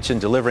too. And I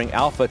mentioned delivering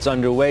alpha. It's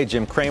underway.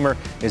 Jim Cramer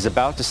is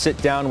about to sit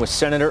down with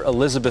Senator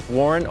Elizabeth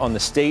Warren on the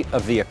state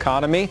of the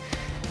economy.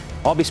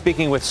 I'll be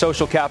speaking with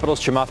Social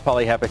Capital's Chamath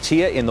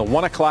Palihapitiya in the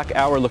 1 o'clock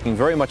hour. Looking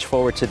very much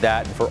forward to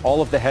that. And for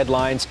all of the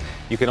headlines,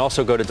 you can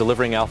also go to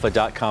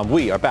deliveringalpha.com.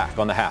 We are back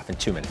on The Half in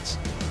 2 minutes.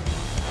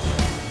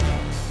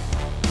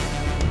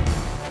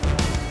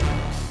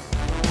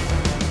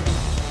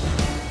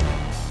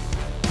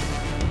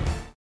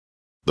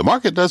 The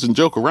market doesn't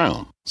joke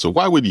around, so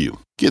why would you?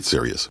 Get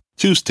serious.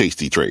 Choose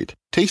Tasty Trade.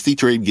 Tasty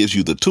Trade gives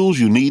you the tools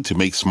you need to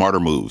make smarter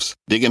moves.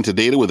 Dig into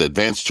data with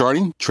advanced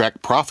charting,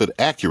 track profit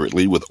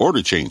accurately with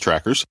order chain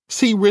trackers,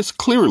 see risk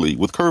clearly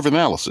with curve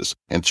analysis,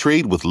 and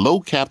trade with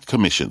low-capped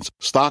commissions,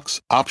 stocks,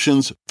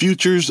 options,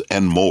 futures,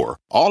 and more.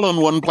 All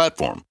on one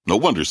platform. No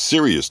wonder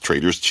serious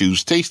traders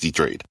choose Tasty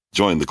Trade.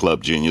 Join the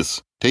club,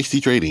 genius. Tasty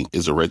Trading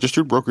is a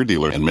registered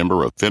broker-dealer and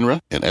member of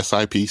FINRA and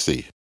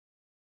SIPC.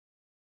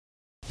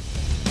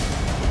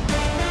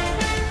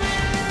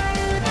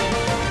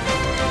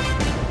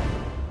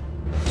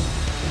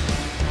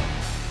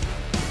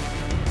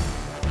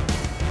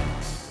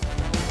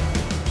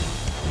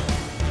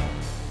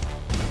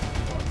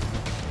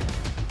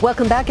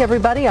 Welcome back,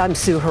 everybody. I'm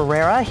Sue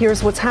Herrera.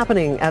 Here's what's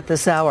happening at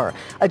this hour.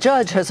 A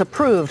judge has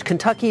approved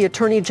Kentucky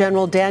Attorney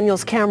General Daniel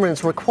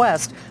Cameron's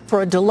request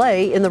for a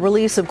delay in the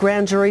release of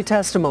grand jury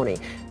testimony.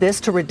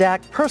 This to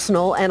redact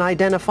personal and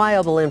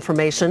identifiable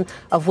information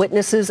of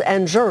witnesses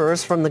and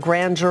jurors from the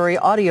grand jury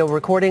audio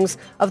recordings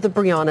of the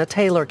Breonna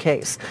Taylor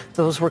case.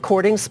 Those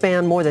recordings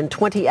span more than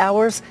 20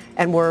 hours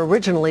and were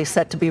originally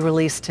set to be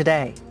released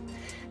today.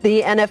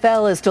 The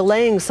NFL is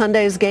delaying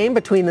Sunday's game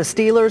between the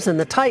Steelers and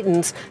the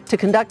Titans to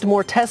conduct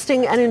more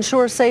testing and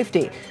ensure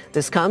safety.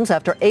 This comes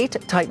after 8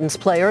 Titans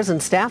players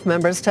and staff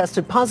members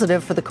tested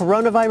positive for the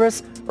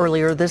coronavirus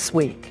earlier this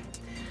week.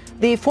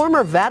 The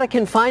former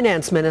Vatican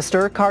finance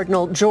minister,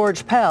 Cardinal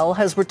George Pell,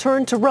 has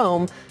returned to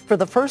Rome for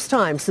the first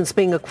time since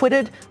being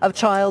acquitted of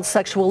child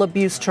sexual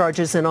abuse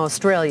charges in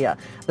Australia.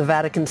 The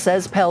Vatican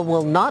says Pell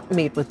will not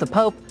meet with the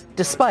Pope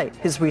despite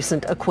his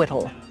recent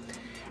acquittal.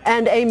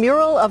 And a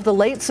mural of the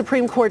late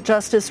Supreme Court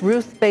Justice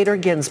Ruth Bader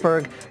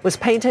Ginsburg was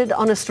painted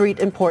on a street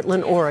in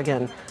Portland,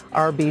 Oregon.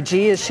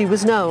 RBG, as she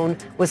was known,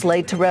 was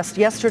laid to rest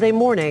yesterday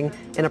morning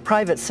in a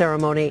private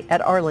ceremony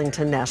at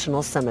Arlington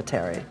National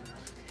Cemetery.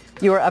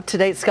 You are up to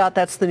date, Scott.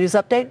 That's the news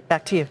update.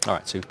 Back to you. All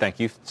right, Sue. Thank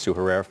you, Sue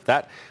Herrera, for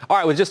that. All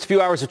right, with just a few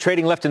hours of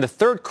trading left in the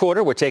third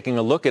quarter, we're taking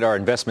a look at our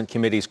investment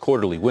committee's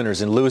quarterly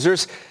winners and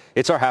losers.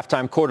 It's our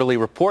halftime quarterly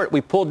report.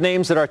 We pulled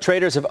names that our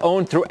traders have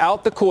owned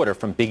throughout the quarter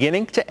from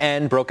beginning to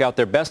end, broke out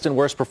their best and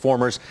worst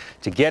performers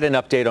to get an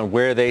update on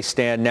where they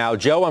stand now.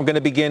 Joe, I'm going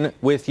to begin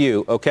with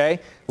you, okay?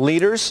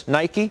 Leaders,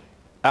 Nike,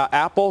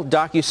 Apple,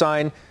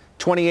 DocuSign,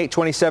 28,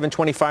 27,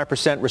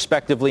 25%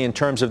 respectively in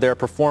terms of their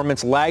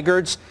performance.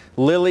 Laggards,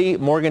 Lilly,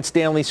 Morgan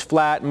Stanley's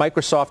flat.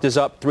 Microsoft is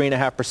up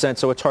 3.5%,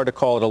 so it's hard to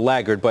call it a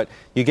laggard, but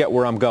you get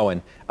where I'm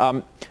going.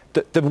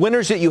 The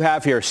winners that you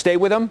have here, stay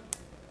with them?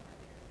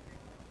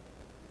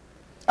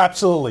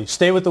 Absolutely.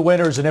 Stay with the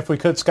winners. And if we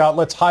could, Scott,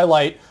 let's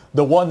highlight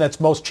the one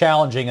that's most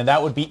challenging, and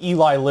that would be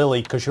Eli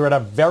Lilly, because you're at a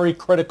very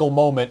critical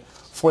moment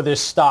for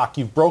this stock.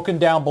 You've broken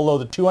down below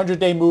the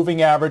 200-day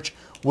moving average.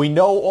 We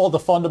know all the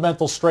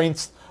fundamental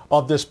strengths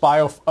of this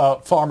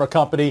biopharma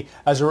company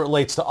as it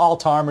relates to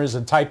Alzheimer's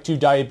and type 2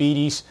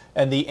 diabetes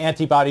and the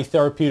antibody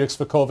therapeutics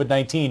for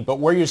COVID-19. But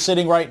where you're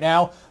sitting right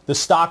now, the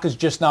stock is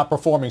just not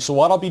performing. So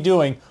what I'll be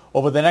doing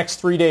over the next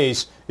 3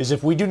 days is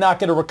if we do not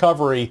get a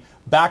recovery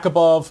back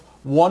above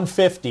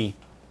 150,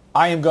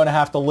 I am going to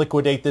have to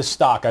liquidate this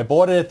stock. I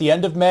bought it at the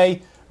end of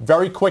May.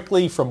 Very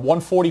quickly from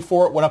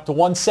 144, it went up to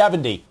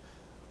 170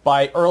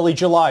 by early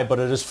July, but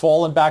it has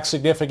fallen back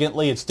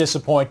significantly. It's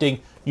disappointing.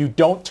 You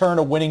don't turn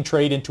a winning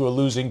trade into a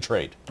losing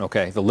trade.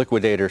 Okay, the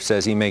liquidator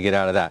says he may get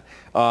out of that.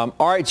 All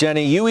right,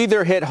 Jenny, you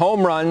either hit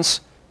home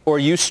runs or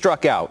you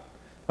struck out,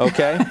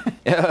 okay?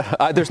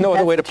 There's no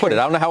other way to put it.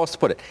 I don't know how else to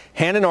put it.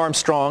 Hannon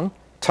Armstrong,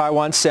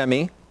 Taiwan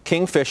Semi,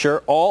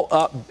 Kingfisher, all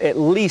up at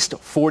least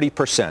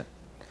 40%.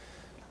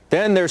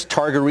 Then there's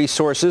Targa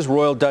Resources,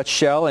 Royal Dutch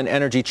Shell, and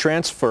Energy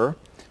Transfer,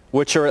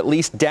 which are at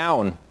least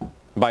down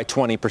by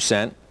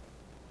 20%.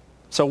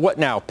 So what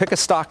now? Pick a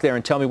stock there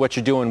and tell me what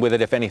you're doing with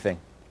it, if anything.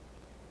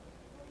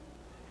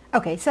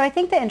 Okay, so I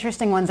think the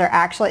interesting ones are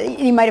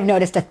actually, you might have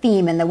noticed a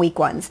theme in the weak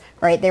ones,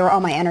 right? They were all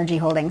my energy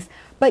holdings.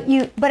 But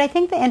I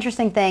think the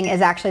interesting thing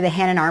is actually the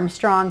Hannon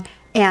Armstrong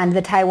and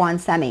the Taiwan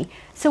Semi.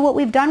 So what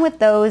we've done with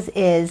those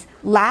is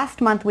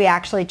last month we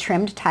actually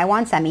trimmed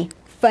Taiwan Semi,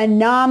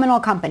 phenomenal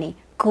company,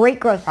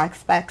 great growth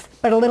prospects,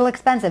 but a little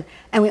expensive.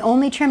 And we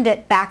only trimmed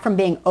it back from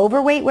being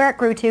overweight where it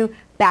grew to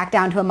back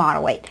down to a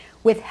model weight.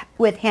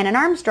 With Hannon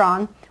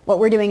Armstrong, what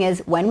we're doing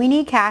is when we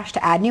need cash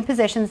to add new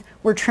positions,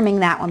 we're trimming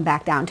that one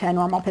back down to a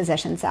normal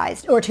position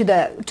size or to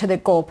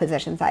the goal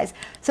position size.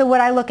 So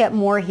what I look at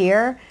more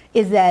here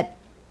is that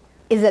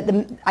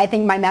I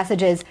think my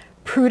message is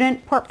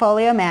prudent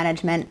portfolio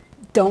management.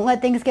 Don't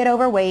let things get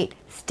overweight.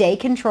 Stay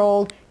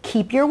controlled.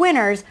 Keep your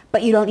winners,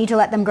 but you don't need to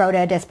let them grow to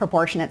a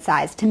disproportionate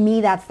size. To me,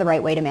 that's the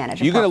right way to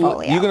manage a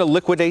portfolio. You're going to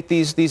liquidate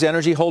these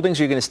energy holdings,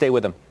 or you're going to stay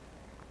with them?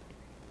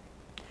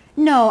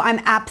 No, I'm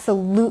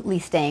absolutely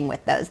staying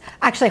with those.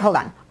 Actually, hold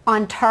on.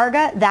 On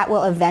Targa, that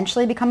will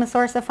eventually become a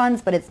source of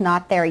funds, but it's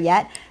not there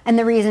yet. And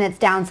the reason it's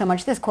down so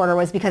much this quarter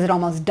was because it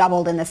almost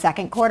doubled in the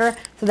second quarter.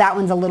 So that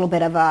one's a little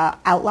bit of an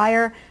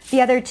outlier. The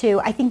other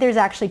two, I think there's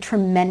actually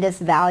tremendous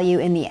value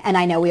in and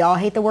I know we all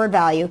hate the word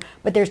value,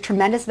 but there's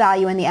tremendous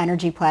value in the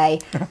energy play.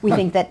 We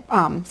think that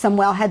some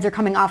wellheads are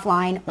coming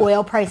offline.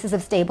 Oil prices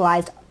have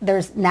stabilized.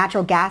 There's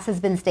natural gas has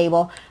been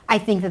stable. I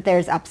think that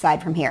there's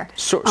upside from here.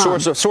 Source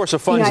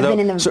of funds, I've been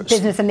in the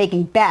business of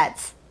making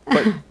bets.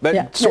 But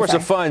Yeah, source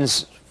of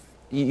funds,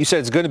 you said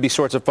it's going to be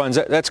source of funds.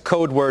 That's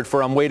code word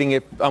for I'm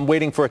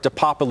waiting for it to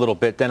pop a little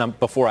bit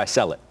before I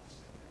sell it.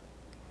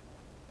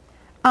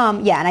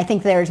 Yeah, and I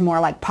think there's more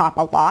like pop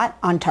a lot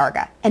on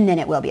Targa, and then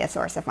it will be a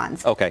source of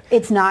funds. Okay.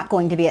 It's not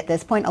going to be at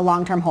this point a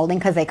long-term holding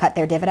because they cut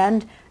their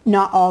dividend.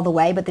 Not all the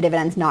way, but the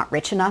dividend's not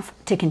rich enough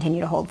to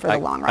continue to hold for the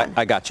long run.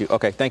 I got you.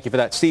 Okay, thank you for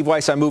that. Steve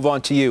Weiss, I move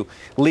on to you.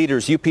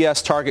 Leaders,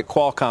 UPS, Target,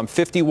 Qualcomm,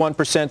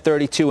 51%,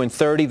 32, and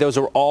 30. Those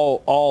are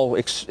all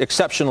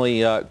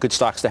exceptionally good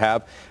stocks to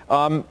have.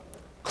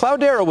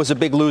 Cloudera was a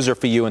big loser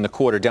for you in the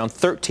quarter, down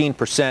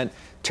 13%.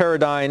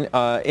 Teradyne,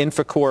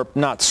 Infocorp,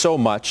 not so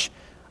much.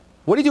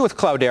 What do you do with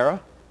Cloudera?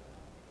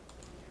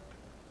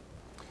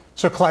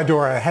 So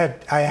Cloudera,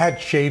 I had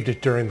shaved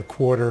it during the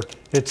quarter.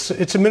 It's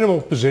a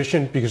minimal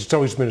position because it's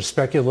always been a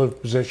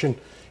speculative position.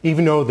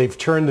 Even though they've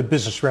turned the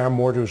business around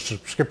more to a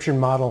subscription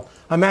model,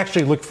 I'm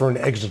actually looking for an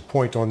exit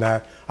point on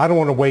that. I don't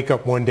want to wake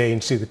up one day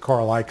and see the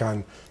Carl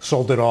Icahn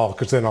sold it all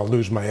because then I'll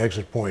lose my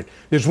exit point.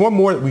 There's one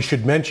more that we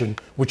should mention,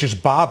 which is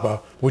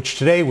BABA, which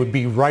today would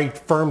be right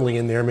firmly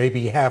in there,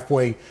 maybe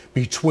halfway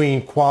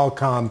between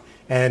Qualcomm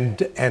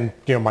and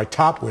my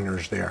top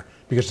winners there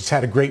because it's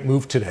had a great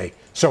move today.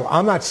 So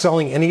I'm not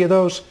selling any of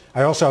those.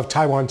 I also have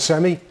Taiwan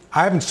Semi.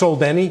 I haven't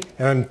sold any,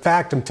 and in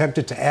fact, I'm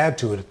tempted to add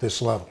to it at this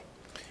level.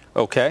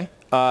 Okay.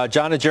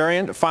 John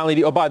Najarian,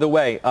 finally, by the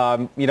way,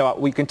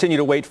 we continue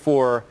to wait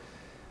for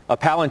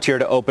Palantir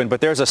to open,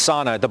 but there's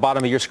Asana at the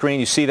bottom of your screen.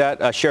 You see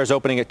that shares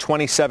opening at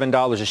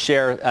 $27 a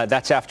share.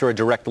 That's after a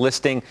direct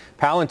listing.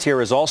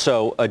 Palantir is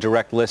also a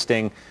direct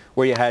listing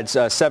where you had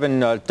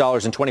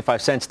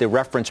 $7.25, the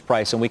reference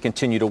price, and we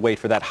continue to wait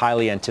for that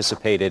highly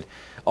anticipated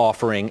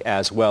offering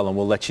as well, and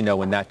we'll let you know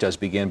when that does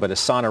begin. But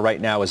Asana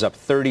right now is up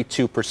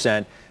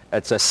 32%.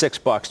 That's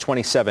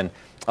 $6,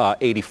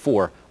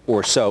 $27.84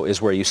 or so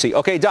is where you see.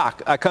 Okay,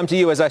 Doc, I come to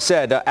you. As I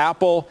said,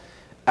 Apple,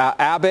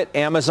 Abbott,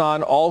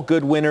 Amazon, all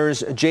good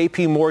winners.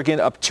 JP Morgan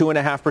up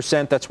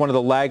 2.5%. That's one of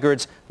the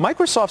laggards.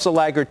 Microsoft's a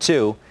laggard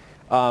too,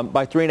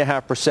 by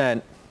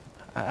 3.5%.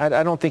 I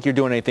don't think you're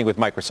doing anything with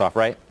Microsoft,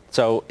 right?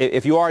 So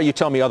if you are, you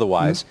tell me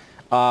otherwise.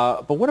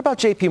 But what about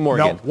JP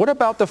Morgan? No. What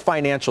about the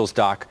financials,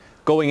 Doc,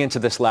 going into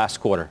this last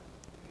quarter?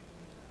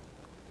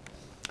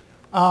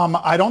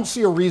 I don't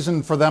see a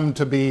reason for them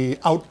to be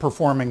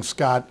outperforming,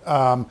 Scott.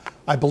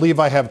 I believe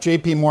I have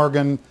JP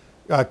Morgan,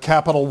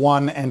 Capital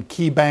One, and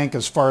KeyBank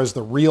as far as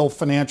the real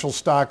financial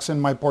stocks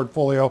in my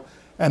portfolio,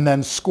 and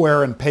then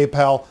Square and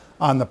PayPal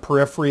on the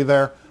periphery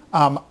there.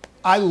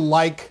 I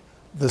like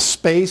the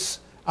space.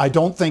 I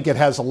don't think it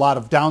has a lot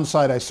of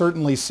downside. I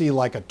certainly see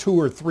like a 2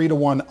 or 3 to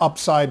 1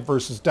 upside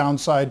versus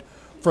downside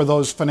for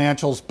those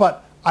financials,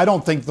 but I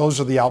don't think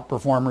those are the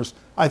outperformers.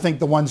 I think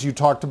the ones you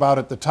talked about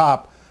at the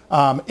top,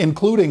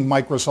 including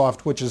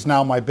Microsoft, which is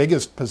now my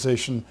biggest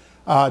position,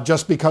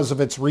 just because of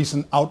its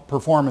recent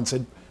outperformance.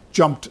 It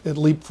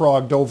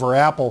leapfrogged over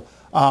Apple,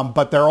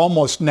 but they're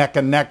almost neck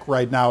and neck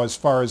right now as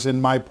far as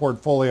in my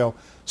portfolio.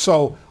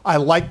 So I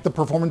like the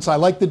performance. I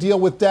like the deal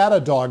with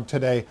Datadog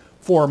today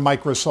for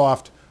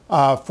Microsoft,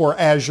 for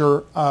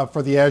Azure,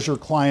 for the Azure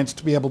clients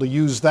to be able to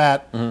use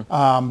that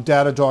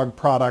Datadog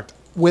product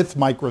with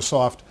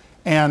Microsoft.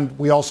 And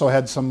we also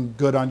had some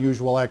good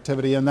unusual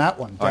activity in that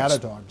one,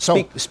 Datadog.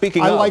 So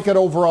speaking I of, like it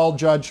overall,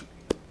 Judge.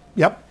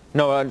 Yep.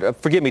 No,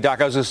 forgive me,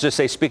 Doc. I was just to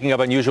say, speaking of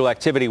unusual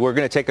activity, we're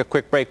going to take a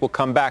quick break. We'll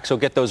come back, so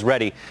get those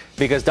ready,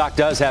 because Doc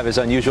does have his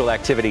unusual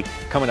activity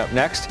coming up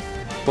next.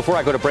 Before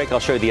I go to break, I'll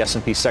show you the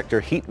S&P sector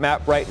heat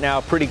map right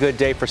now. Pretty good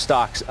day for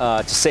stocks,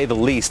 to say the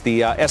least.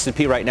 The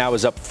S&P right now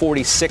is up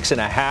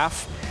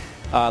 46.5.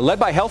 Led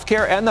by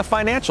healthcare and the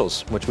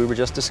financials, which we were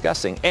just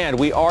discussing. And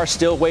we are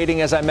still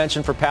waiting, as I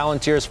mentioned, for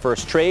Palantir's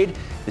first trade.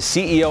 The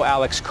CEO,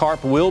 Alex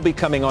Karp, will be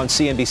coming on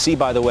CNBC,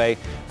 by the way,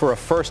 for a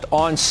first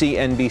on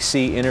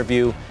CNBC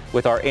interview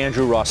with our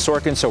Andrew Ross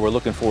Sorkin. So we're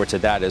looking forward to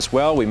that as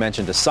well. We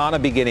mentioned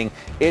Asana beginning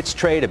its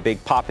trade, a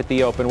big pop at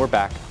the open. We're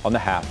back on the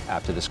half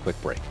after this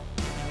quick break.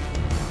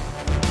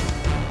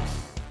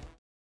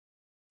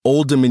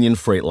 Old Dominion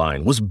Freight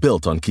Line was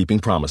built on keeping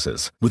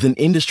promises. With an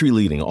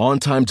industry-leading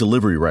on-time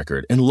delivery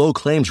record and low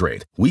claims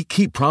rate, we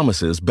keep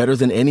promises better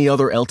than any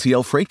other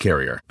LTL freight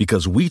carrier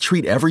because we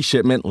treat every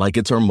shipment like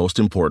it's our most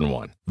important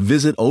one.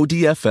 Visit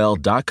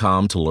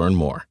odfl.com to learn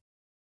more.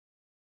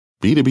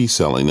 B2B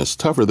selling is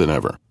tougher than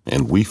ever,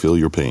 and we feel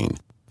your pain.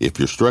 If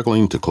you're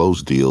struggling to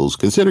close deals,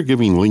 consider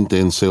giving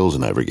LinkedIn Sales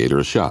Navigator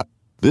a shot.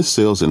 This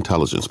sales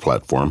intelligence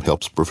platform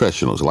helps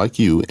professionals like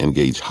you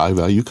engage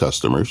high-value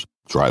customers,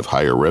 drive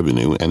higher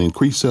revenue, and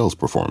increase sales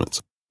performance.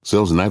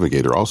 Sales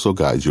Navigator also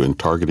guides you in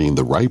targeting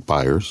the right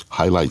buyers,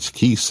 highlights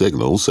key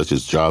signals such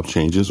as job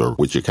changes or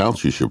which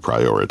accounts you should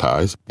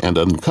prioritize, and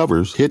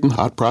uncovers hidden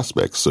hot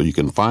prospects so you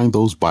can find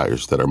those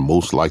buyers that are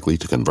most likely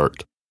to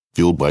convert.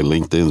 Fueled by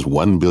LinkedIn's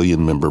 1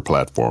 billion member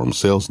platform,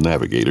 Sales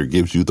Navigator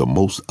gives you the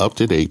most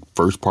up-to-date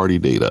first-party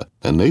data,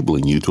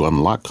 enabling you to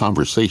unlock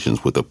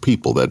conversations with the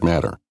people that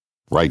matter.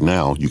 Right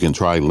now, you can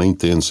try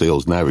LinkedIn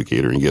Sales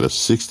Navigator and get a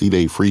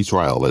 60-day free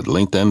trial at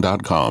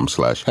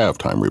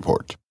linkedin.com/halftime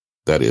report.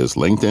 That is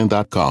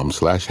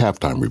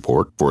linkedin.com/halftime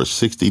report for a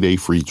 60-day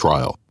free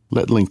trial.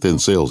 Let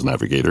LinkedIn Sales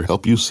Navigator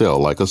help you sell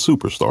like a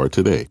superstar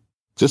today.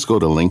 Just go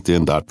to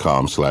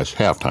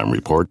linkedin.com/halftime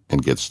report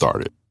and get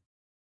started.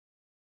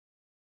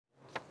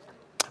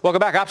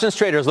 Welcome back. Options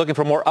traders looking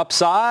for more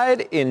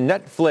upside in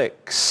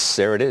Netflix.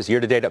 There it is. Year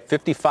to date up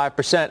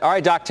 55%. All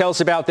right, Doc, tell us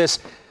about this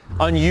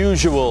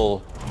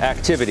unusual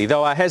activity,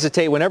 though I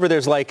hesitate whenever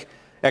there's like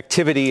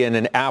activity in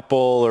an Apple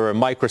or a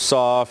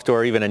Microsoft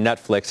or even a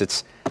Netflix.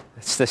 It's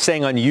the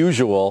saying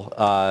unusual.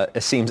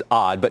 It seems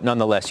odd, but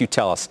nonetheless, you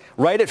tell us.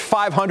 Right at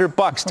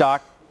 $500,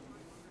 Doc.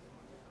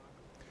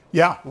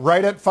 Yeah,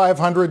 right at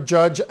 500,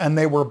 Judge, and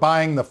they were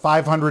buying the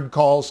 500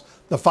 calls,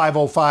 the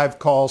 505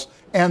 calls,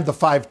 and the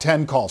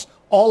 510 calls.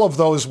 All of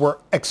those were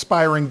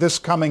expiring this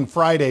coming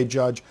Friday,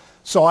 Judge.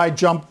 So I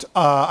jumped,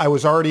 I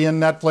was already in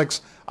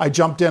Netflix. I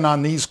jumped in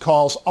on these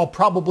calls. I'll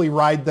probably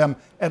ride them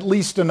at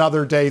least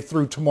another day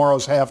through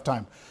tomorrow's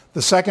halftime.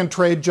 The second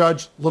trade,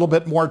 Judge, a little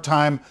bit more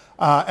time,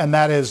 and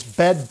that is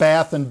Bed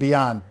Bath &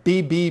 Beyond,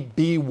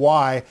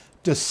 BBBY,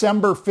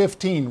 December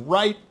 15,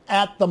 right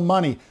at the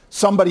money.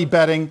 Somebody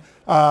betting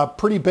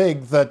pretty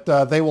big that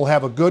they will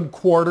have a good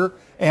quarter,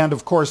 and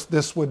of course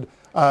this would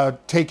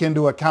take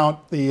into account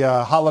the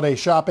holiday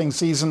shopping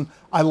season.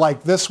 I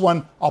like this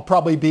one. I'll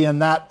probably be in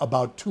that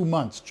about 2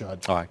 months,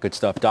 Judge. All right, good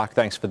stuff, Doc.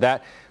 Thanks for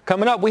that.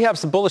 Coming up, we have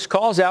some bullish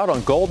calls out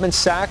on Goldman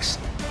Sachs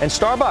and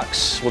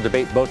Starbucks. We'll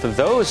debate both of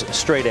those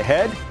straight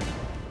ahead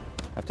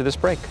after this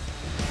break.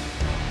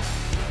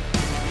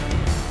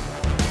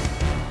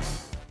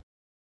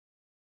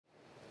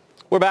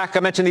 We're back. I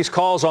mentioned these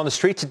calls on the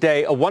street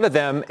today. One of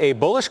them, a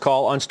bullish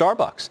call on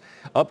Starbucks.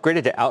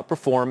 Upgraded to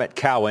outperform at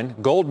Cowen.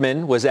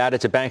 Goldman was added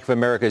to Bank of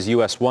America's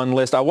US 1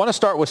 list. I want to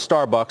start with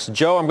Starbucks.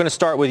 Joe, I'm going to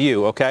start with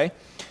you, okay?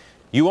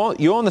 You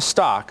own the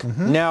stock.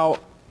 Mm-hmm. Now,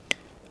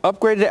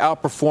 upgraded to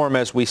outperform,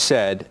 as we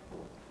said.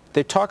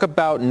 They talk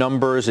about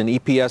numbers and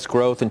EPS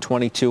growth in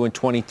 22 and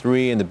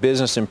 23 and the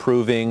business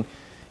improving.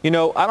 You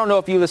know, I don't know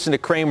if you listened to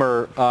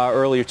Kramer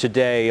earlier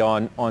today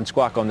on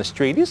Squawk on the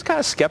Street. He's kind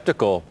of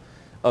skeptical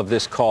of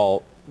this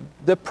call.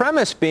 The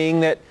premise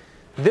being that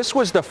this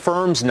was the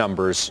firm's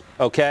numbers,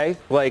 okay?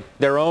 Like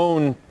their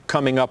own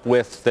coming up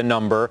with the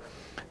number.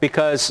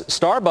 Because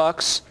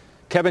Starbucks,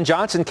 Kevin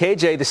Johnson,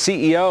 KJ, the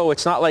CEO,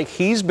 it's not like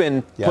he's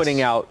been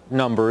putting out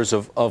numbers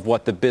of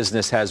what the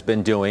business has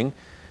been doing.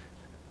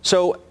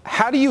 So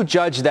how do you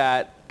judge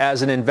that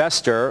as an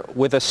investor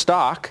with a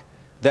stock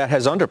that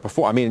has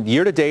underperformed? I mean,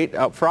 year to date,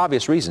 for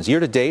obvious reasons, year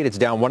to date, it's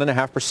down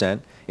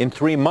 1.5%. In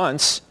 3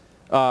 months,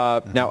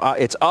 now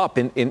it's up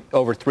in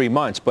over 3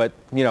 months, but,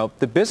 you know,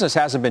 the business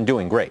hasn't been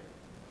doing great.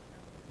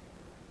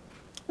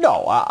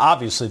 No,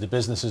 obviously the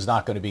business is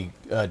not going to be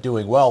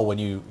doing well when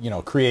you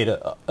create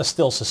a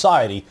still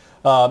society.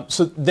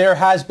 So there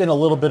has been a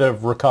little bit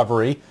of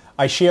recovery.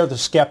 I share the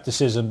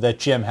skepticism that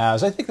Jim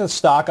has. I think the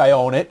stock, I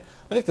own it.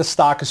 I think the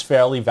stock is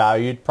fairly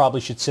valued,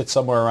 probably should sit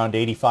somewhere around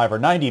 85 or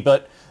 90,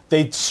 but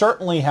they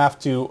certainly have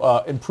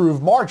to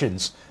improve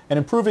margins. And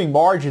improving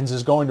margins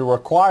is going to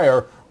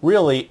require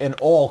really an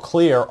all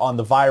clear on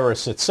the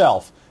virus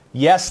itself.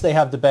 Yes, they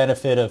have the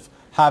benefit of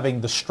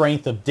having the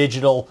strength of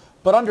digital,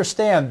 but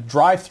understand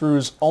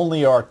drive-thrus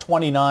only are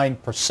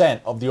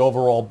 29% of the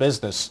overall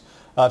business.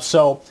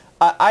 So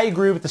I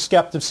agree with the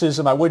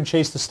skepticism. I wouldn't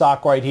chase the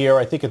stock right here.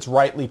 I think it's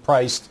rightly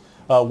priced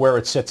where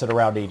it sits at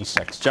around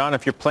 86. John,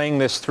 if you're playing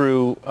this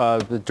through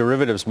the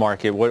derivatives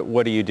market,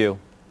 what do you do?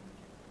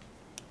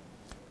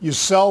 You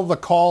sell the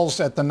calls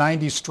at the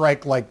 90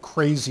 strike like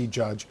crazy,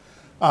 Judge,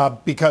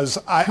 because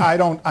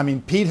I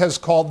mean, Pete has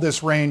called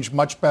this range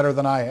much better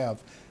than I have.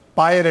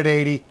 Buy it at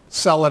 80,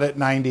 sell it at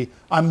 90.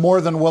 I'm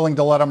more than willing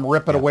to let him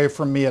rip it away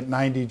from me at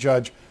 90,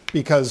 Judge,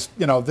 because,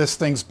 you know, this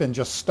thing's been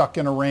just stuck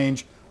in a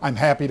range. I'm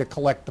happy to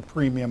collect the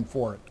premium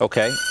for it.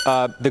 Okay.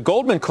 The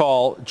Goldman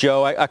call,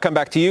 Joe, I come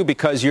back to you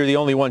because you're the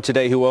only one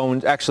today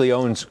who actually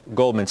owns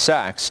Goldman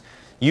Sachs.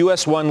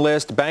 US 1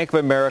 list, Bank of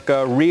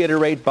America,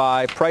 reiterate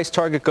buy, price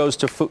target goes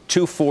to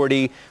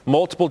 240,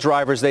 multiple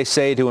drivers, they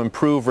say, to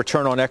improve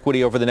return on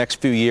equity over the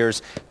next few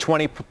years,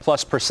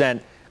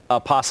 20+%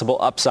 possible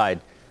upside.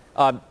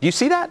 Do you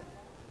see that?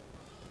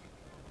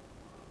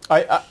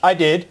 I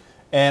did,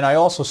 and I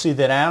also see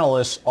that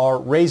analysts are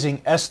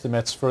raising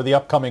estimates for the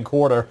upcoming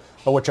quarter,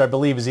 which I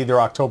believe is either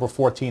October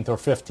 14th or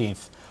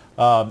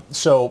 15th.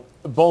 So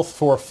both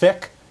for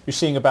FICC, you're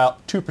seeing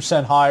about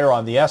 2% higher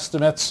on the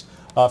estimates.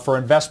 For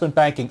investment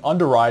banking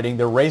underwriting,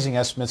 they're raising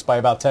estimates by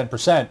about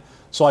 10%.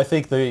 So I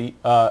think the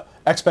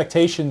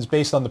expectations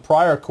based on the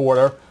prior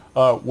quarter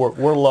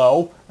were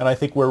low, and I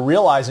think we're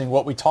realizing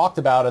what we talked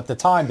about at the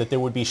time, that there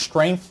would be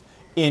strength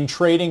in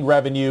trading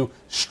revenue,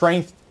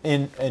 strength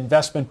in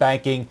investment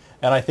banking,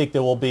 and I think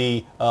there will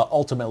be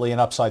ultimately an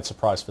upside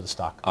surprise for the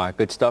stock. All right,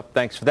 good stuff.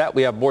 Thanks for that.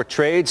 We have more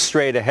trades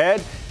straight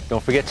ahead.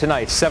 Don't forget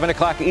tonight, 7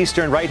 o'clock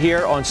Eastern, right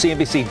here on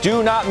CNBC.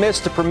 Do not miss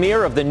the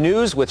premiere of The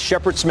News with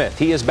Shepard Smith.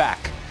 He is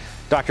back.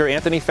 Dr.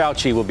 Anthony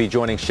Fauci will be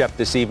joining Shep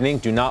this evening.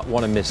 Do not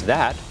want to miss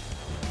that.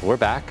 We're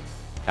back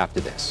after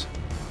this.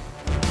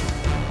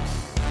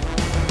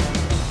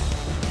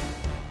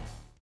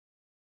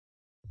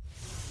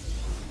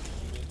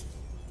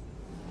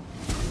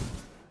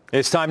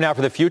 It's time now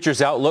for the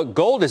futures outlook.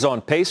 Gold is on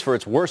pace for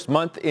its worst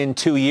month in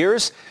 2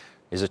 years.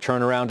 Is a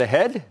turnaround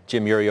ahead?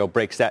 Jim Uriot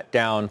breaks that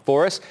down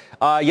for us.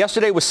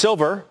 Yesterday was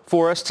silver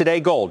for us. Today,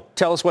 gold.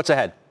 Tell us what's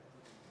ahead.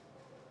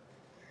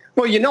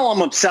 Well, you know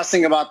I'm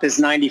obsessing about this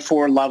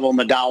 94 level in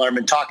the dollar. I've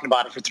been talking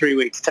about it for 3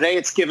 weeks. Today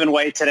it's given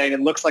way today, and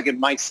it looks like it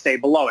might stay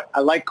below it.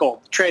 I like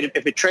gold.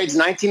 If it trades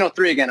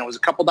 1903 again, it was a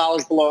couple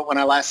dollars below it when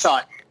I last saw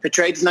it. If it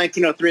trades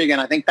 1903 again,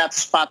 I think that's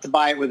a spot to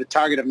buy it with a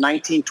target of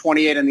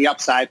 1928 on the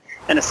upside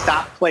and a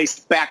stop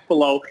placed back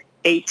below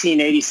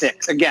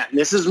 1886. Again,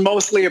 this is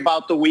mostly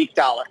about the weak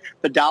dollar.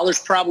 The dollar's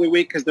probably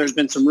weak because there's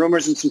been some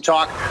rumors and some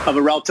talk of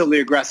a relatively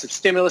aggressive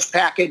stimulus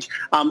package.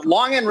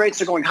 Long end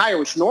rates are going higher,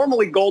 which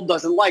normally gold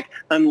doesn't like,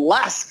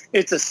 unless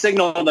it's a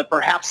signal that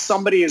perhaps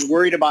somebody is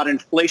worried about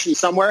inflation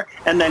somewhere,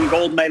 and then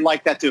gold may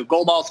like that too.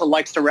 Gold also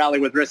likes to rally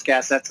with risk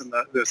assets, and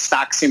the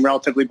stocks seem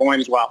relatively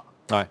buoyant as well.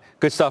 All right.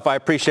 Good stuff. I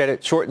appreciate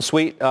it. Short and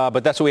sweet,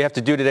 but that's what we have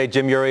to do today,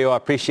 Jim Uriot. I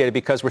appreciate it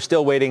because we're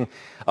still waiting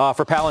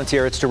for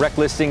Palantir. Its direct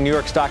listing, New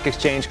York Stock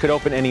Exchange, could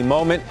open any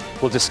moment.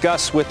 We'll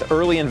discuss with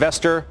early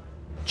investor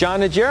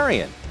John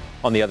Najarian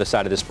on the other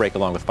side of this break,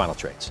 along with final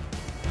trades.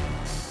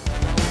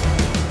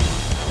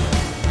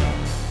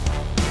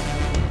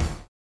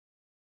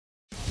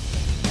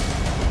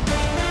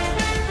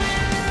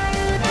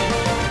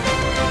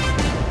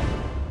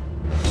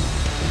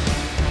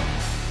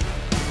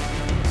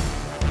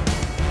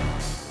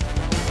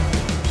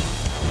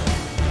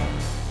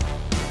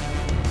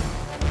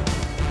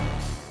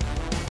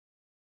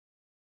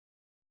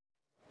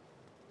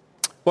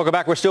 Welcome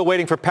back. We're still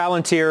waiting for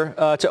Palantir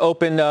to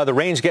open. The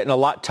range getting a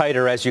lot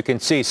tighter, as you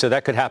can see, so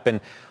that could happen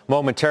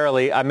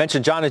momentarily. I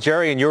mentioned John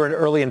Najarian. You're an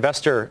early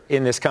investor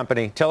in this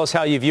company. Tell us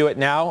how you view it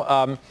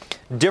now.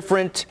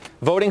 Different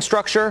voting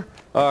structure,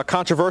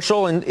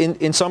 controversial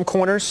in some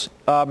corners.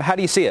 How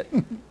do you see it?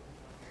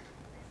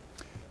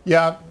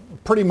 Yeah,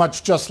 pretty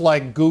much just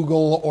like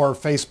Google or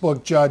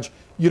Facebook, Judge.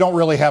 You don't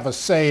really have a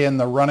say in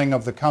the running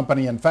of the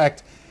company. In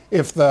fact,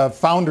 if the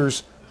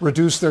founders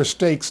reduce their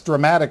stakes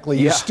dramatically,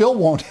 you still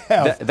won't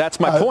have. That's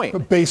my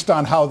point. Based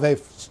on how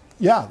they've,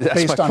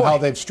 how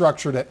they've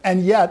structured it,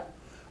 and yet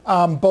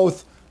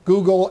both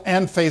Google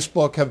and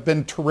Facebook have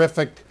been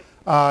terrific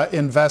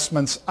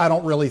investments. I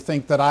don't really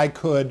think that I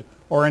could,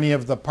 or any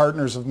of the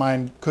partners of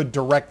mine could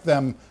direct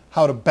them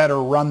how to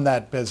better run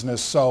that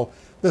business. So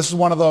this is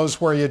one of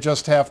those where you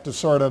just have to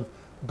sort of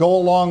go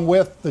along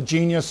with the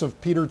genius of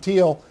Peter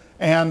Thiel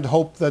and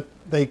hope that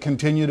they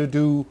continue to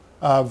do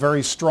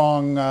very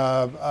strong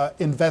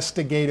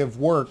investigative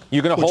work.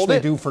 You're going to hold it?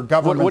 Which they do for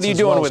governments what are you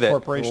doing with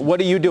corporations. What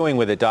are you doing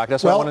with it, Doc?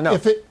 That's what I want to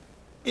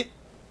know.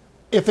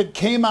 If it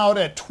came out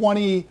at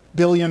 $20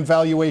 billion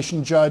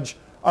valuation, Judge,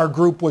 our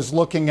group was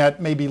looking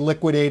at maybe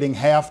liquidating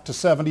half to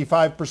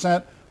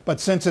 75%. But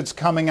since it's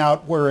coming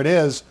out where it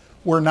is,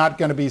 we're not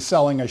going to be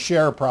selling a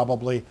share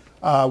probably.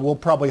 We'll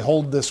probably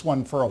hold this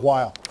one for a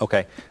while.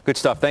 Okay, good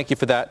stuff. Thank you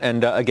for that.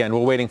 And again, we're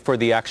waiting for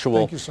the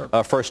actual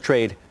first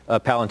trade,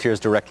 Palantir's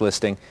direct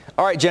listing.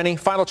 All right, Jenny,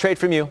 final trade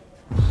from you.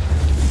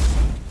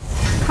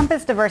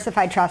 Compass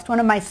Diversified Trust, one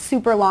of my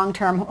super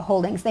long-term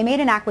holdings. They made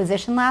an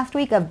acquisition last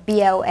week of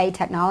BOA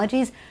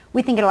Technologies.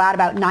 We think it'll add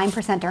about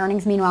 9% to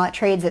earnings. Meanwhile, it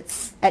trades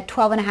at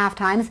 12.5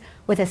 times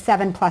with a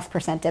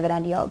 7+%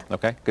 dividend yield.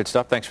 Okay, good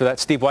stuff. Thanks for that.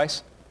 Steve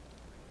Weiss.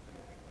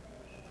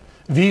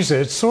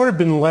 Visa, it's sort of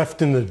been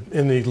left in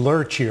the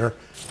lurch here.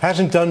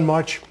 Hasn't done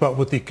much, but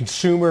with the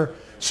consumer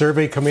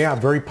survey coming out,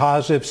 very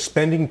positive,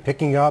 spending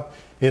picking up,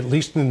 at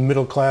least in the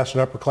middle class and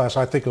upper class,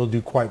 I think it'll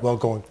do quite well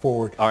going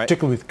forward,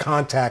 particularly with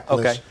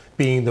contactless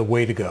being the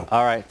way to go.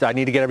 All right, I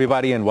need to get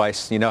everybody in,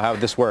 Weiss. You know how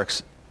this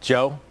works.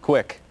 Joe,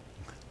 quick.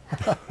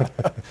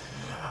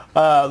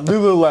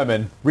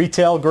 Lululemon,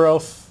 retail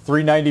growth,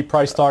 390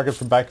 price target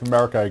from Bank of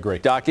America. I agree.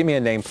 Doc, give me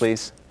a name,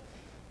 please.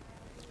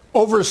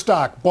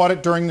 Overstock. Bought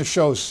it during the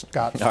show,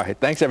 Scott. All right.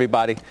 Thanks,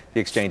 everybody. The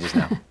exchange is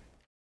now.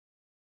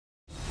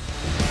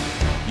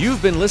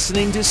 You've been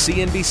listening to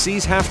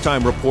CNBC's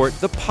Halftime Report,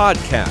 the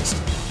podcast.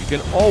 You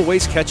can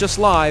always catch us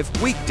live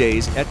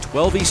weekdays at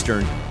 12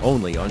 Eastern,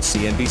 only on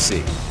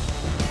CNBC.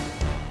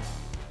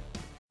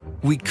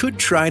 We could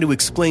try to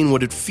explain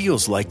what it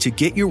feels like to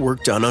get your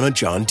work done on a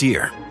John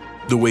Deere.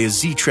 The way a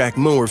Z-Track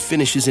mower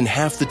finishes in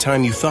half the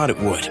time you thought it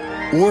would.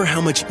 Or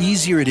how much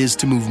easier it is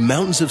to move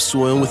mountains of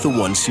soil with the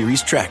 1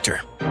 Series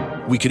tractor.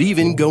 We could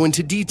even go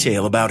into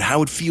detail about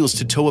how it feels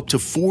to tow up to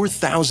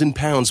 4,000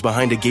 pounds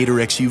behind a Gator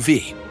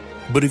XUV.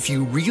 But if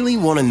you really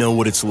want to know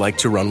what it's like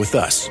to run with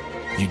us,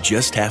 you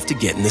just have to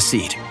get in the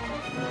seat.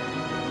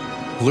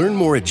 Learn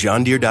more at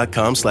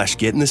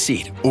johndeere.com/get in the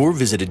seat or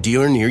visit a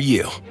dealer near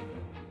you.